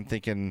huge year. I'm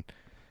thinking,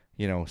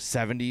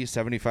 70,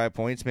 75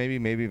 points, maybe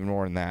even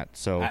more than that.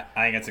 So I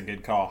think that's a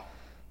good call.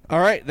 All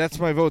right, that's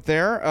my vote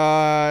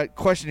there.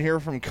 Question here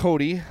from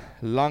Cody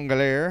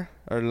Langelier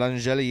or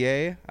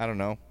Langelier. I don't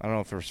know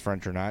if it's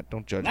French or not.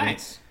 Don't judge me.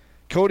 Nice.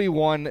 Cody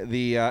won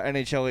the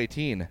NHL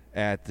 18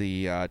 at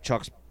the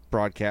Chuck's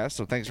broadcast,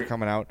 so thanks for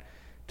coming out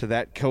to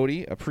that,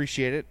 Cody.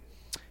 Appreciate it.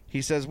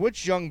 He says,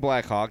 which young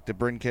Blackhawk,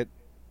 DeBrincat,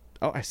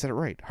 Oh, I said it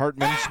right.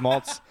 Hartman,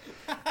 Schmaltz.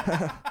 You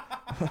said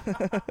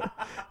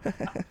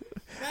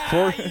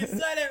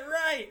it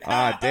right.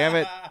 Damn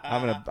it!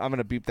 I'm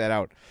gonna beep that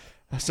out.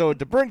 So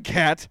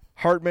DeBrincat,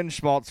 Hartman,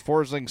 Schmaltz,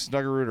 Forsling,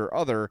 Snuggerud, or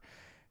other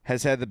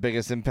has had the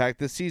biggest impact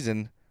this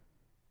season.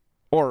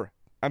 Or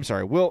I'm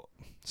sorry,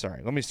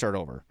 let me start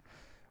over.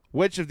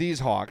 Which of these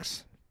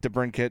Hawks,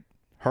 DeBrincat,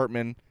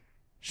 Hartman,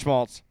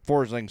 Schmaltz,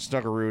 Forsling,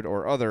 Snuggerud,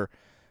 or other,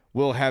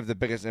 will have the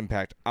biggest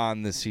impact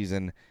on this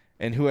season,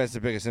 and who has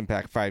the biggest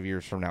impact 5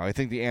 years from now? I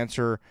think the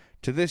answer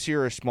to this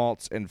year is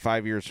Schmaltz, and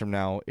 5 years from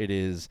now it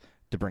is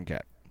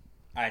DeBrincat.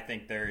 I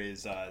think there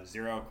is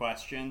zero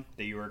question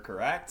that you are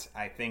correct.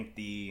 I think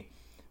the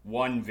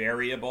one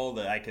variable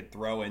that I could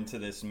throw into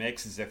this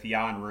mix is if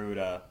Jan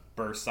Ruda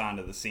bursts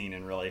onto the scene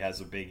and really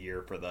has a big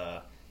year for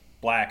the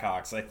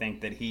Blackhawks. I think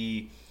that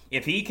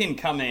if he can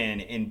come in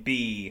and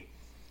be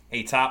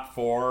a top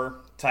 4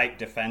 type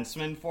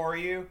defenseman for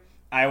you,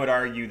 I would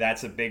argue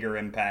that's a bigger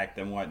impact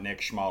than what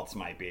Nick Schmaltz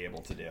might be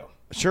able to do.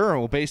 Sure,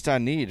 well, based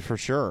on need, for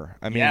sure.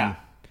 I mean,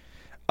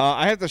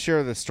 I have to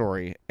share this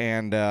story,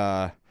 and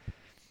I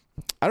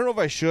don't know if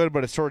I should,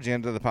 but it's towards the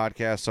end of the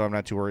podcast, so I'm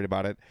not too worried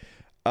about it.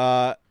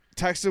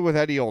 Texted with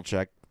Eddie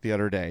Olczyk the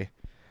other day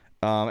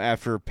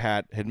after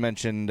Pat had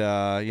mentioned,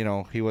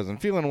 he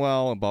wasn't feeling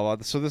well and blah,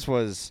 blah. So this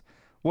was,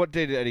 what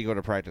day did Eddie go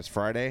to practice?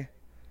 Friday?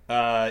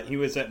 He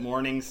was at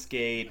morning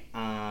skate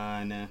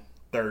on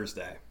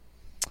Thursday.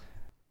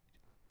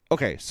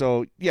 Okay,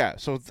 so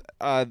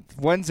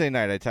Wednesday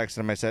night I texted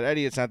him. I said,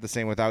 Eddie, it's not the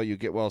same without you.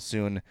 Get well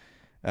soon.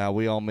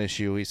 We all miss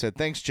you. He said,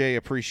 thanks, Jay.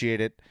 Appreciate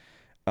it.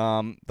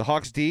 The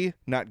Hawks D,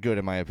 not good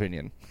in my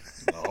opinion.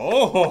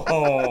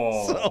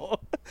 Oh! So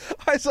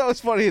I thought it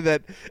was funny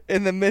that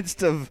in the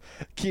midst of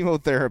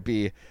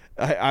chemotherapy,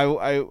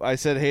 I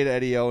said hey to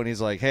Eddie O, and he's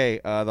like, hey,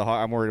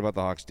 I'm worried about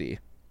the Hawks D.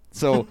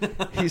 So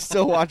he's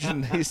still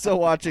watching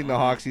the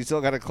Hawks. He's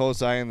still got a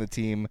close eye on the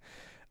team.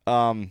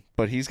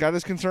 But he's got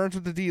his concerns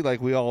with the D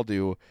like we all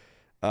do.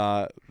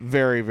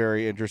 Very,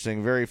 very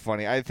interesting, very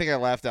funny. I think I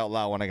laughed out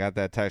loud when I got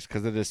that text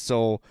because it is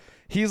so.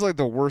 He's like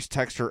the worst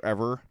texter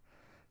ever.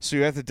 So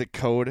you have to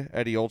decode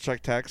Eddie Olczyk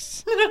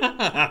texts,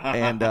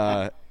 and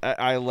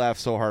I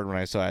laughed so hard when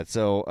I saw it.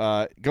 So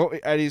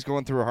Eddie's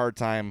going through a hard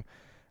time.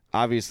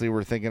 Obviously,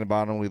 we're thinking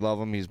about him. We love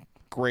him. He's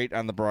great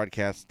on the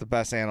broadcast, the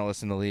best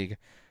analyst in the league,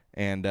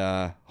 and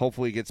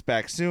hopefully he gets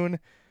back soon.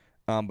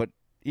 But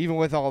even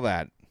with all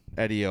that,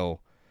 Eddie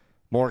O,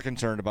 more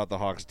concerned about the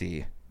Hawks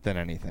D than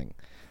anything.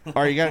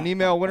 All right, you got an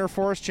email winner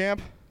for us,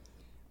 champ?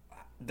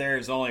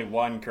 There's only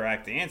one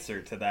correct answer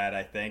to that,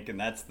 I think, and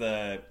that's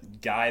the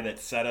guy that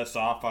set us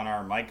off on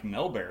our Mike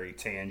Milbury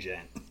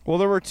tangent. Well,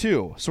 there were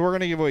 2, so we're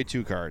going to give away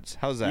 2 cards.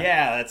 How's that?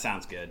 Yeah, that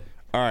sounds good.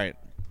 All right.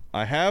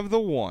 I have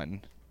the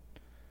one.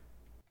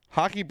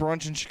 Hockey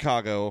Brunch in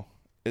Chicago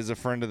is a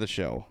friend of the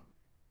show,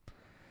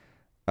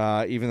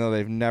 even though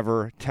they've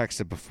never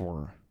texted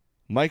before.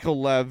 Michael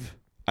Lev,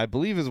 I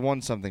believe, has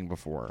won something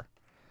before.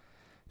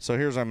 So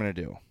here's what I'm going to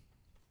do.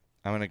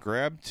 I'm going to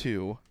grab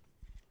 2.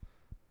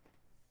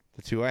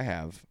 The 2 I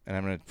have, and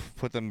I'm going to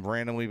put them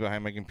randomly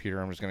behind my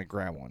computer. I'm just going to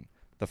grab one.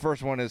 The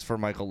first one is for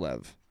Michael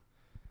Lev.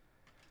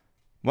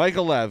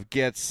 Michael Lev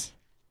gets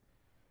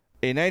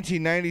a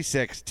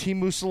 1996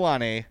 Teemu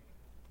Selanne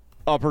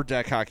Upper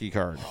Deck hockey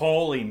card.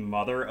 Holy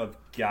mother of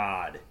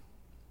God.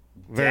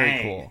 Very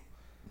Dang. cool.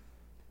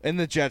 In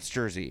the Jets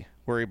jersey,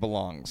 where he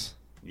belongs.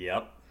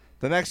 Yep.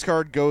 The next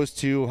card goes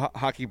to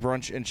Hockey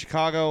Brunch in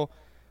Chicago.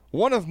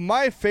 One of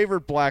my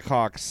favorite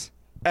Blackhawks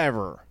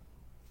ever,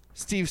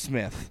 Steve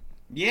Smith.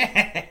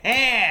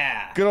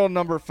 Yeah! Good old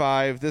number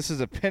 5. This is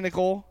a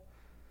pinnacle.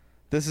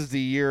 This is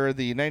the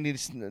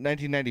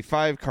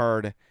 1995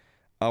 card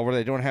where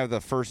they don't have the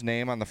first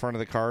name on the front of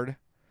the card.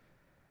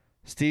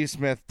 Steve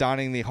Smith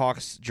donning the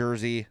Hawks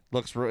jersey.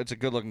 It's a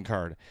good-looking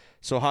card.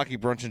 So Hockey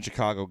Brunch in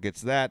Chicago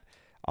gets that.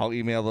 I'll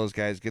email those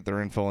guys, get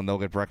their info, and they'll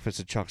get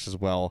breakfast at Chuck's as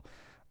well.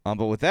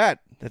 But with that,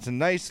 it's a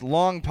nice,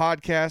 long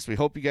podcast. We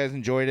hope you guys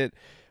enjoyed it.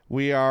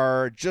 We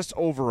are just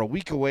over a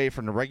week away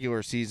from the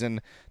regular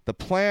season. The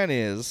plan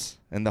is,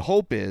 and the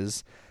hope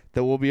is,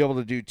 that we'll be able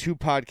to do 2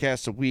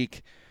 podcasts a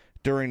week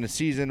during the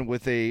season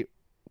with a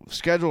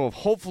schedule of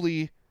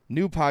hopefully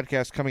new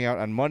podcasts coming out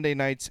on Monday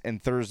nights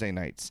and Thursday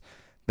nights.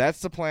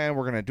 That's the plan.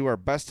 We're going to do our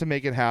best to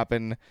make it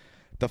happen.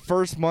 The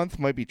first month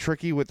might be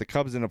tricky with the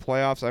Cubs in the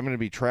playoffs. I'm going to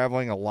be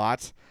traveling a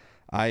lot.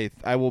 I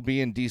will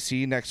be in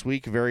D.C. next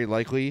week, very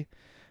likely.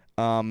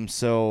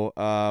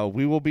 So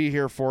we will be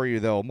here for you,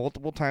 though,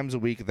 multiple times a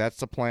week. That's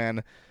the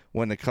plan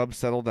when the Cubs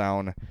settle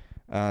down.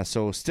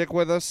 So stick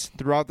with us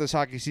throughout this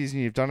hockey season.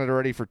 You've done it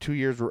already for 2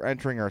 years. We're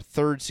entering our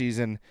 3rd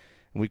season,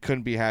 and we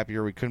couldn't be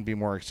happier. We couldn't be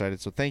more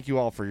excited. So thank you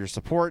all for your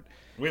support.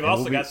 We've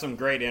also got some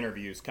great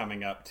interviews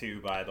coming up,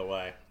 too, by the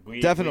way.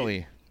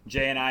 Definitely.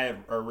 Jay and I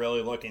are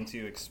really looking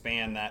to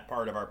expand that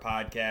part of our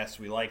podcast.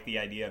 We like the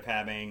idea of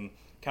having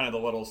kind of the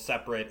little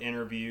separate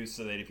interviews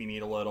so that if you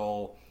need a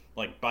little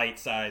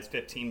bite-sized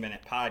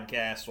 15-minute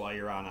podcast while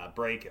you're on a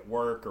break at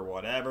work or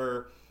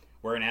whatever,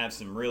 we're going to have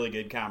some really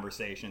good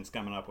conversations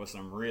coming up with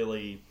some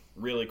really,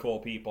 really cool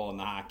people in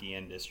the hockey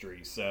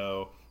industry.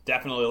 So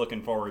definitely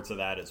looking forward to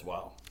that as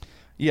well.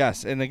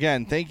 Yes, and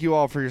again, thank you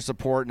all for your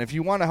support. And if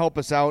you want to help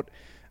us out,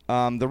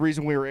 the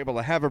reason we were able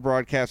to have a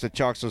broadcast at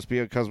Chuck's was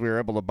because we were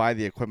able to buy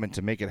the equipment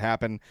to make it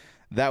happen.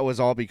 That was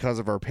all because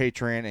of our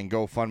Patreon and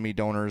GoFundMe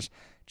donors.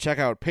 Check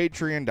out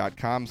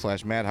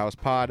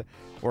patreon.com/madhousepod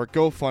or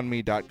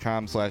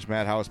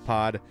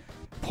gofundme.com/madhousepod.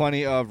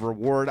 Plenty of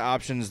reward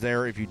options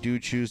there if you do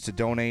choose to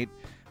donate,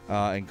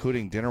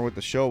 including dinner with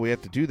the show. We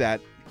have to do that,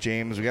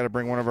 James. We got to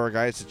bring one of our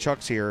guys to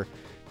Chuck's here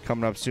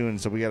coming up soon,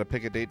 so we got to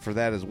pick a date for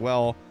that as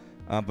well.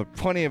 But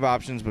plenty of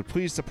options, but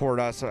please support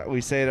us. We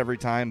say it every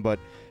time, but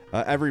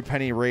every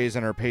penny raised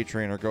on our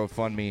Patreon or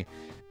GoFundMe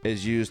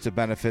is used to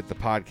benefit the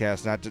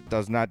podcast,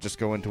 does not just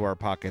go into our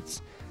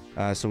pockets.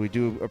 So we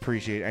do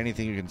appreciate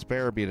anything you can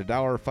spare, be it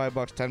 $1,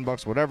 $5,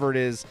 $10, whatever it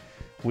is.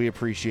 We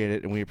appreciate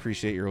it, and we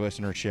appreciate your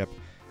listenership.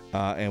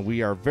 And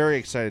we are very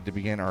excited to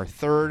begin our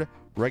third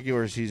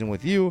regular season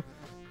with you,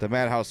 the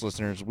Madhouse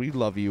listeners. We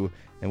love you,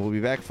 and we'll be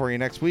back for you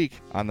next week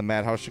on the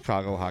Madhouse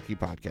Chicago Hockey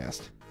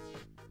Podcast.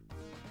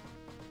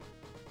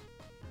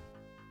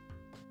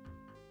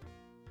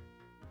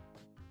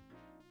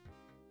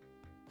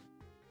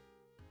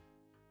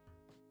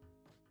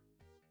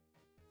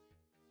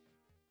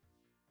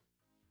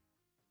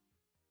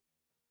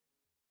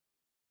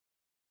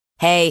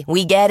 Hey,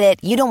 we get it.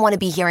 You don't want to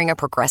be hearing a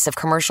Progressive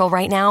commercial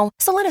right now,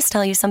 so let us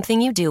tell you something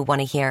you do want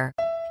to hear.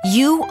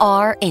 You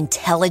are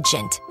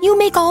intelligent. You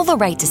make all the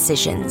right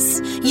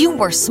decisions. You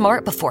were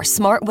smart before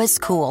smart was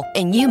cool,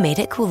 and you made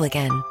it cool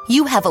again.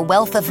 You have a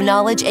wealth of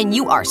knowledge, and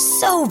you are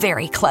so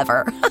very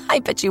clever. I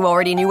bet you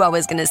already knew I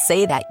was going to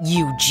say that,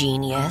 you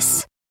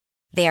genius.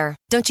 There,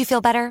 don't you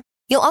feel better?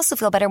 You'll also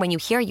feel better when you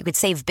hear you could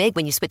save big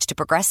when you switch to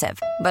Progressive.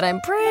 But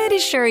I'm pretty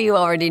sure you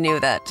already knew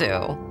that,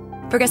 too.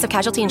 Progressive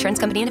Casualty Insurance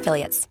Company and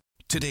Affiliates.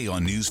 Today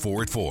on News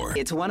 4 at 4.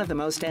 It's one of the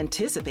most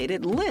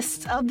anticipated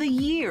lists of the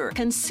year.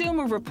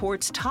 Consumer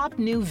Reports' top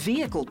new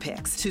vehicle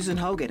picks. Susan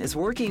Hogan is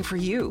working for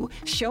you,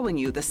 showing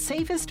you the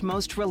safest,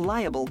 most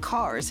reliable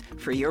cars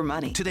for your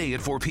money. Today at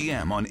 4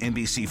 p.m. on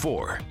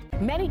NBC4.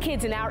 Many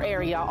kids in our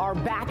area are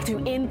back to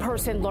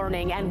in-person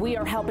learning, and we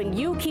are helping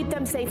you keep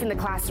them safe in the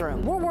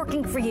classroom. We're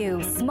working for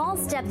you. Small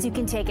steps you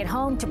can take at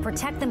home to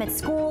protect them at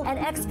school, and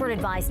expert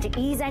advice to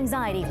ease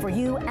anxiety for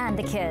you and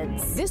the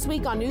kids. This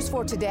week on News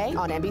 4 Today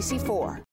on NBC4.